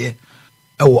bae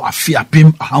ewo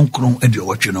afiapem ahankron edi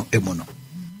owatwe no emu no.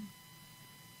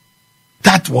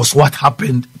 That was what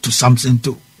happened to Samson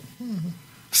too.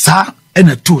 Sa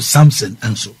ena to Samson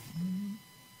and so.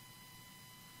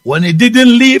 When he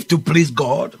didn't live to please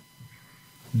God,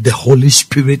 the Holy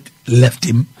Spirit left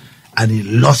him and he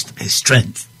lost his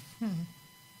strength.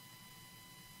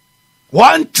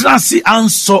 One transi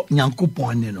anso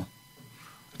Nyankopɔn ni no.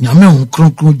 Nyame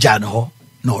kronkron gyan ho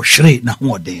na ohwere na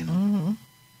hoɔden no.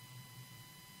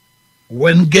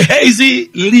 When Gehazi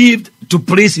lived to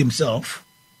please himself,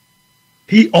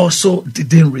 he also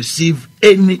didn't receive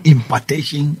any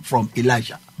impartation from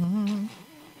Elijah.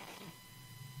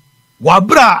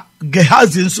 Wabra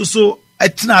Gehazi nso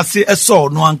etna se eso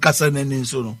no ankasa nani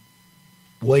nso no.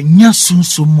 Wanya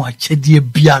sunso mu akyɛdeɛ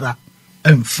biara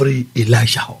emfree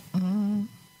Elijah ho.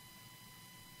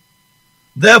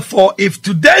 Therefore, if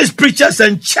today's preachers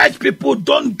and church people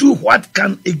don't do what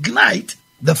can ignite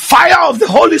the fire of the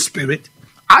Holy Spirit,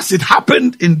 as it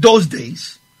happened in those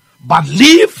days, but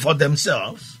live for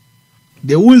themselves,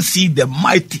 they will see the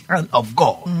mighty hand of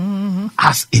God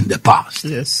as in the past.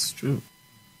 Yes, true.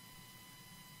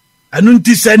 And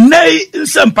unti se nei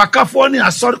nsempakafo ni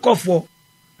asorikofo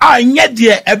a nye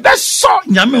de ebeso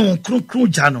nyame kronkron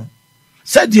gya no.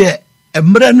 Se de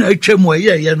emre no atwam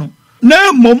ayeye no.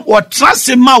 Na mom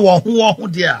wotrase ma wo ho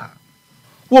de a.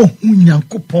 Wo hu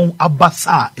Nyankopɔn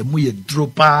abasa emu ye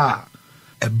dropa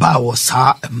eba wo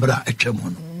sa emra atwam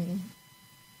no.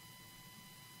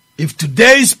 If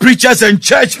today's preachers and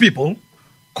church people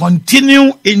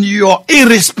continue in your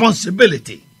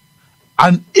irresponsibility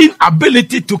and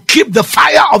inability to keep the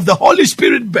fire of the Holy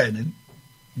Spirit burning,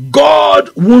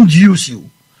 God won't use you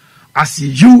as he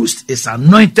used his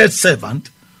anointed servant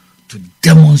to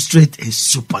demonstrate his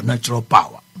supernatural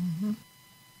power.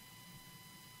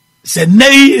 Se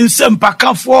nei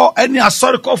nsempakafo eni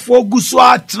asorikofo guso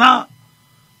atena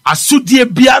asudie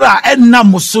biara enna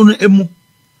musono emu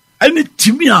eni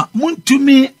timi a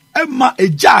muntumi ema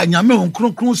eja nyame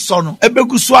nkronkron so no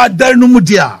ebeguso adar no mu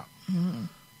dia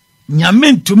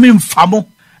nyame ntumi mfamo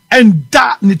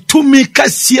enda ne tumi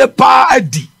kasie pa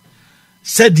adi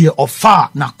said ye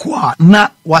ofa na kwa na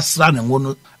wasra ne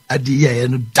wono adi ye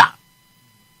no da.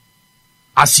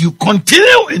 As you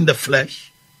continue in the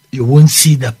flesh, you won't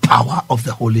see the power of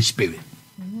the Holy Spirit.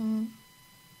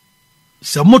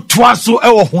 Se mo toa so e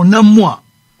wo honam mu a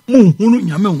mo hunu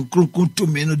nyame nkronkron to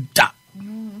me no da.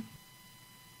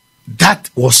 That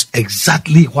was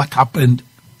exactly what happened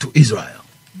to Israel.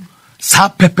 Sa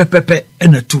pepe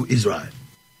and to Israel.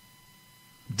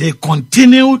 They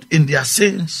continued in their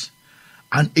sins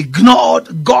and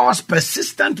ignored God's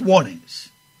persistent warnings.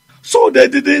 So they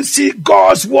didn't see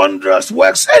God's wondrous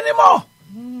works anymore.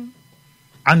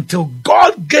 Until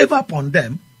God gave up on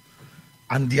them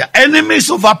and their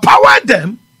enemies overpowered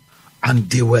them and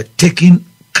they were taken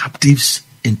captives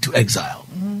into exile.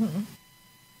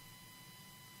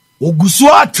 Ogusu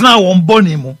atena won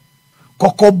boni mu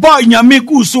kokoba nyame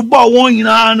gusu ba won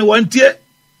nyina ne wantie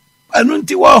enu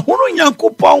nti wa hunu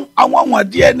Nyankopɔn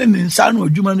anwanwade ne nsa no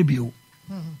adwuma no bio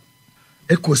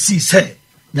ekosi se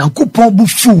Nyankopɔn bu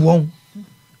fu won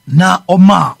na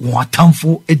ɔma won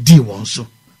atamfo edi won so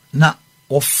na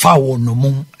ɔfa won no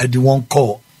mu edi won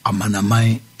kɔ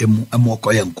amanaman emu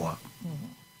okoyenkoa.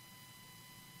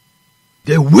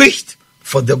 They wished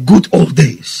for the good old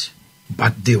days,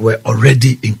 but they were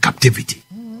already in captivity.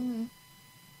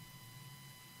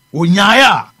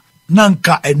 Unyaya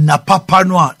nanka enapapa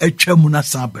no a etwemu na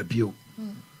san babio.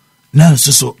 Na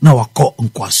nsoso na wako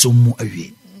nkwasom mu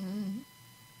awie.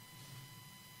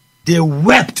 They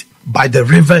wept by the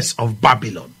rivers of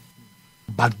Babylon,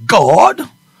 but God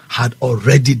had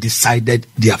already decided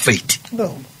their fate.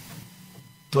 No.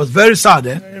 It was very sad,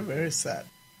 eh? Very, very sad.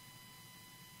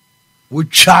 We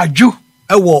charge you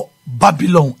ewo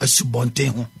Babylon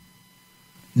asubonten ho.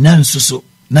 Na nsoso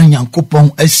na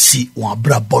Nyankopɔn asi won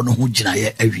abrabɔ no ho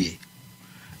gyinaye awie.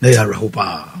 Na ya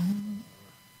rehopa.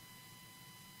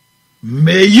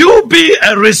 May you be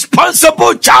a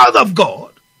responsible child of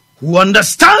God who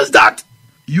understands that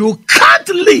you can't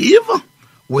live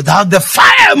without the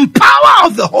fire and power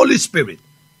of the Holy Spirit.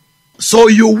 So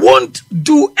you won't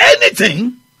do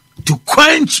anything to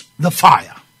quench the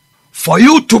fire, for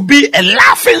you to be a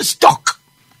laughing stock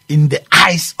in the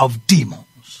eyes of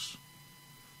demons.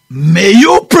 May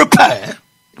you prepare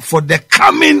for the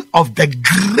coming of the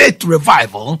great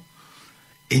revival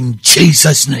in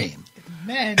Jesus' name.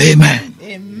 Amen. Amen.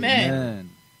 Amen.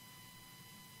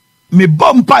 Me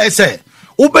bompa ese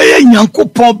obeye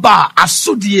Nyankopɔn ba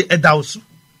asodie edawso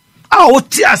a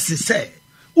oti ase se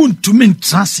untumi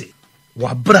ntrase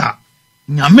wabra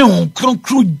nyame won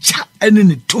kronkro ja ene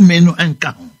ne tumi no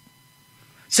enka ho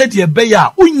said ye be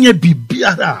ya unye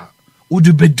bibiara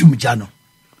udu bedum ja no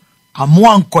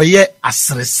amo ankoye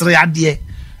asresre ade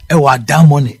e wa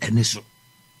damoni ene so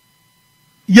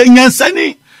ye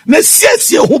nyansani na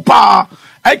siesie ho pa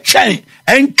atwen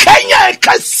enkanya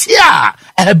kasia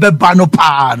ebeba no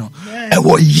pa no e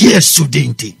wo Yesu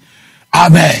dinti.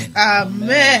 Amen.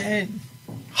 Amen.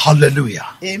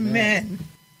 Hallelujah. Amen.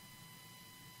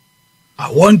 I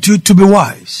want you to be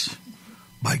wise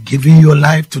by giving your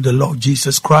life to the Lord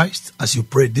Jesus Christ as you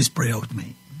pray this prayer with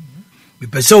me.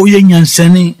 Bipese oye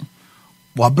nyansani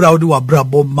wabra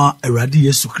bomma eradi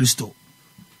Yesu Kristo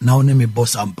na one me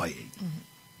boss ampaye.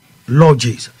 Lord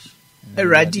Jesus,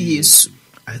 Eradi Yesu,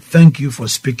 I thank you for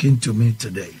speaking to me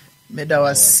today.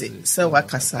 medawase se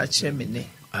wakasa chemene.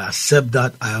 I accept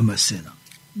that I am a sinner.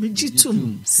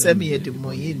 Mijitum se me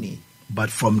yedemoyeni. But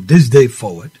from this day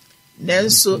forward,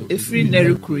 Nenso efri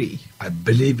nerukuri. I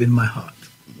believe in my heart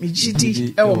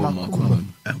Mijidi ewo makuma.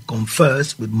 and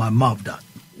confess with my mouth that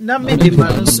Na me de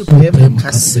manu supem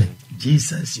kase.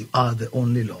 Jesus, you are the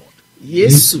only Lord.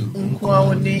 Yesu nkwa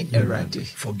woni erade.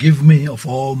 Forgive me of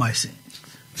all my sins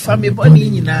Fa me boni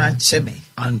nyina cheme.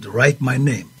 and write my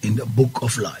name in the book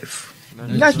of life.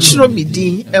 Na chiro mi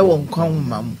din ewo nkwa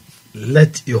nwoma mu.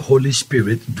 Let your Holy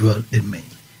Spirit dwell in me,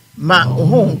 Ma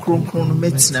oho nkronkron no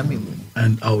metina me mu.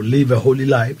 and I'll live a holy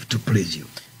life to please you.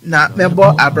 Na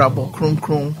mebo abrabo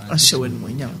kronkron ahyewe no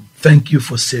nyam. Thank you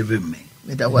for saving me.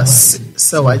 Medawase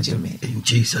se waje me. In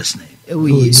Jesus' name, Ewo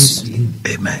Yesu din.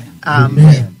 amen.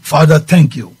 Amen. Father,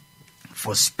 thank you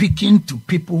for speaking to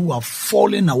people who have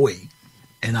fallen away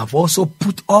and have also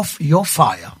put off your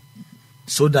fire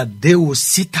so that they will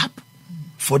sit up,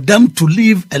 for them to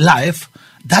live a life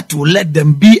that will let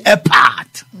them be a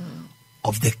part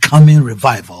of the coming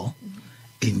revival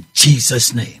in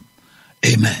Jesus' name.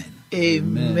 Amen.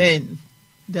 Amen.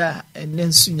 Da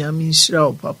enensu nyame nhyira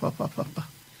wo papa.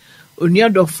 Onua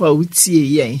dɔfo utie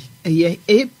yen eye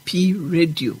AP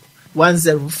Radio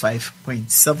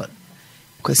 105.7.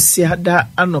 Kwasiada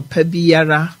anopa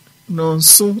biara no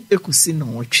nso ekusi no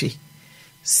wotwe.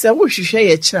 Se wo hwehwe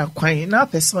ye kira kwan na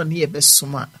person ne ye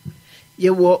besoma. Ye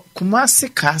wo Kumasi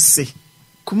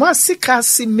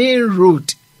Kaase main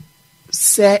road.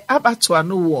 Se abatwa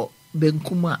no wo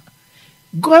benkuma.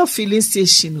 Goil filling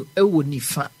station ewo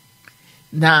nifa.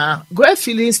 Na go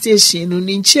filling station no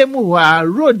ninchemu wa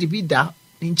road bi da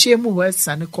ninchemu wa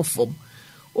sane kofom.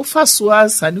 Ofa so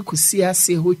asane kusi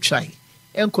ase ho twai.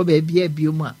 Enko ba bia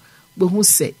biom a behu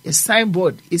se a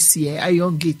signboard esi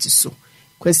iron gate so.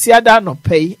 Kwasi ada no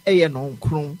pay eye no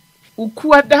nkron.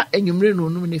 Ukuada enwumre no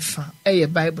num ne fa eye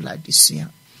Bible adesua.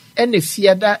 Ene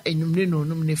fiada enwumre no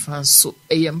num ne fa so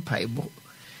eye mpaibo.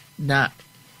 Na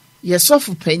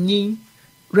yesofu panyin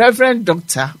Reverend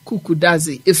Dr. Kuuku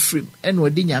Dadzie Ephraim eno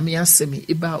odi nyame asemi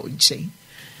eba onchen.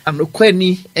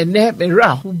 Anokwani ene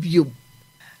mera ho biom.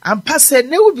 Ampase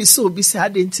ne wo bi so obi sa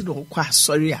ade nti no kwa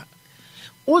asori a.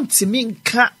 Ontimi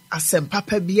nka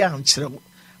asempapa bi a nkyerɛ.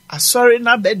 Asori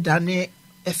na bedane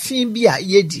efin bi a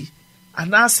yedi.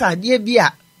 Anasa ade bi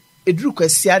a eduru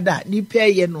kwasi ada nipa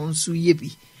ye no nso ye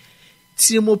bi.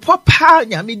 Tirimo papa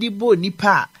nyame di bo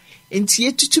nipa enti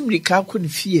etutumrika ko ne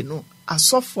fie no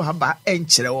asofo aba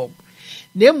enkyerɛ wom.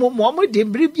 Na emu mo de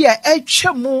mbiri bi a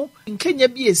etwa mu nkenya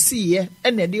bi esiye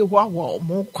ene de hoahoa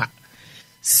mo kwa.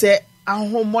 Se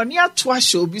ahomoni ato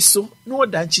ahye obi so na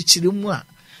oda nchichiri mu a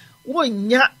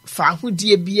wonya fa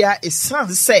ahodie bia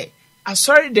esan se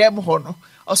asori dem ho no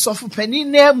osofo pani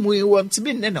na emu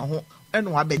wontibi ne ho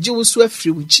eno abegye wo so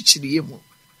afiri wo nchichiri mu.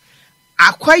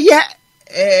 Akwaye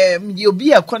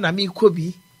obi akona mi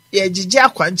kobi ye gigi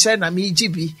akwankyere na mi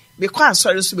gibi me kwa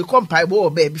asori so me kompaibo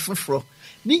oba bi foforo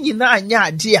ni nyina anya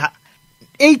ade a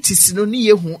 80s no ni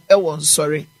yehu ewo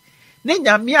nsori ne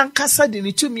nyame ankasa de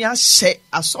ne tumi ahye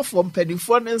asofo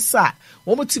mpanifo ne nsa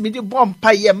wo mutimi de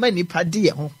bompa ye manipa de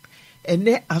ho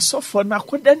ene asofo na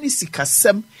koda ni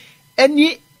sikasem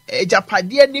eni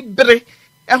ejapade ni bere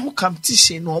eho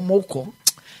competition no omoko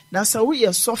na sa wo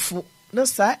ye sofo na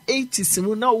sa 80s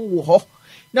no na wo ho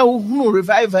na wo hunu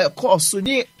revival course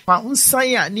ni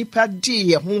ahunsan a nipa de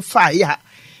ye ho fa ya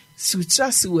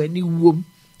sutra si wani wom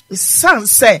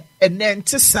sanse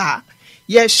enente sa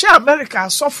ye hwe America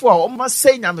asofo a o ma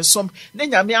say nyamesom ne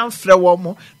nyame amfrɛ wo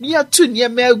mo ne ya tu ne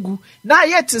magu na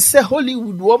ye te se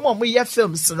Hollywood wo mo ye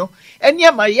films no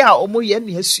ene ma ya o mo ye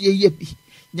ne asue ye bi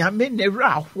nyame ne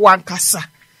ra ho ankasa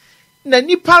na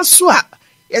nipa so a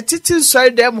ye tete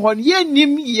nsori dem ho ye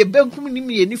nim ye benkum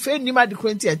nim ye ni fe nim ade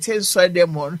kwenti ye te nsori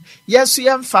dem ho ye so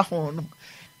ye mfa ho no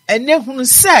ene hunu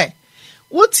se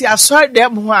wuti asori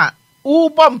dem ho a wo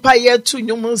bompa ye tu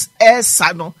nyum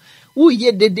esa no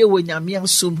uye dede wo nyame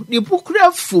asom ni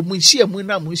bukura fo mu hyiamu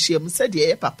na mu hyiamu sɛ de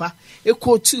ye papa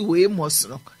ekotu we mos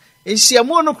no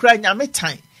hyiamu no kura nyame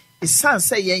tan esan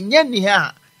sɛ ye nya ni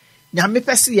ha nyame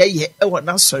pese ye ɛwɔ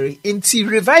na sorry enti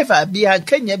revival bia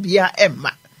kanya bia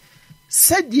emma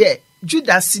sɛ de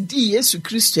Judas di Yesu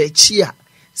Kristo achi a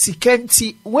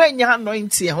sikanti wanya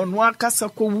anointing ho no akasa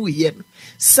ko wuye no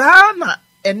saa na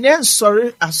enen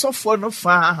sorry asofo no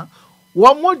fa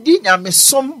wo mo di nyame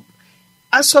som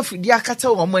asofu di akata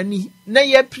womani na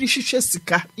ye prihwehwe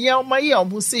sika ye omaye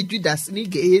omo se Judas ni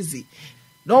Gehazi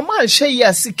na omo ahwe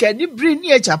ya sika ni bri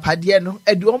ni ejapade no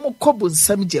ede omo kobo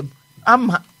nsam gem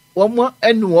ama omo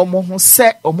enu omo ho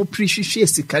se omo prihwehwe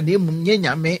sika na emum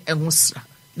nyame ehosra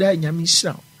da nyame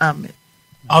hira amen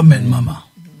Amen, Mama.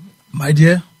 My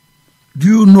dear, do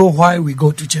you know why we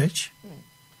go to church?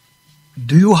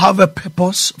 Do you have a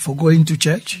purpose for going to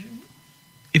church?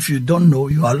 If you don't know,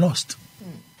 you are lost.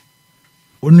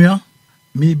 Onuya,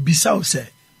 me bisao se,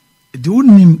 di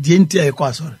unim di entia e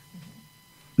kwa sore.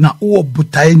 Na uo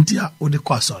buta entia o de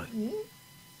kwa sore.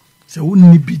 Se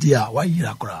unni bidia wa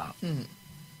yira kura.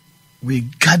 We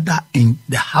gather in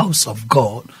the house of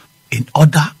God in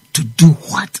order to do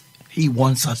what He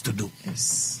wants us to do.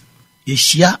 yes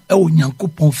Yeshia e o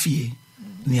nyankopon fie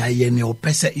ni aye ne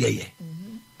opese yeye.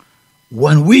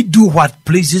 When we do what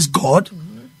pleases God,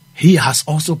 He has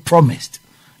also promised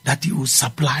that He will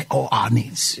supply all our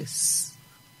needs. yes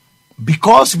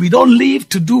Because we don't live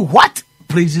to do what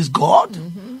pleases God,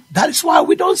 that is why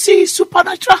we don't see His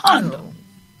supernatural hand. No.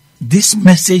 This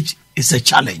message is a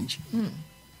challenge.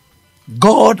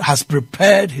 God has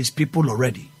prepared His people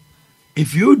already.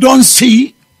 If you don't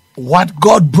see what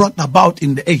God brought about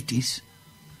in the 80s,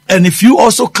 and if you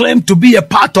also claim to be a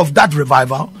part of that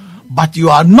revival, but you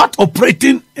are not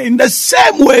operating in the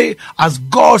same way as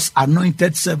God's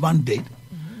anointed servant did,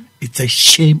 it's a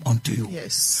shame unto you.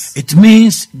 yes It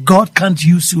means God can't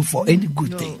use you for any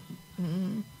good thing.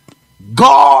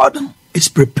 God is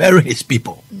preparing His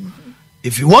people.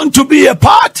 If you want to be a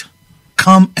part,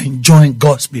 come and join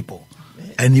God's people.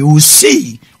 And you will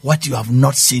see what you have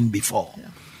not seen before.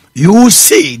 You will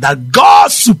see that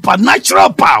God's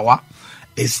supernatural power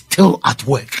is still at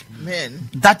work. amen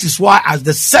That is why, as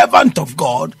the servant of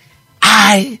God,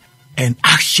 I and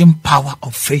Action Power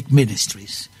of Faith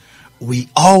Ministries, we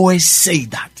always say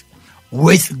that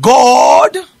with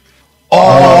God,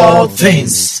 all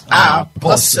things are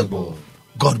possible.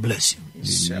 God bless you.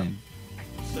 Amen.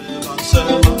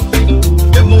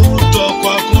 Amen.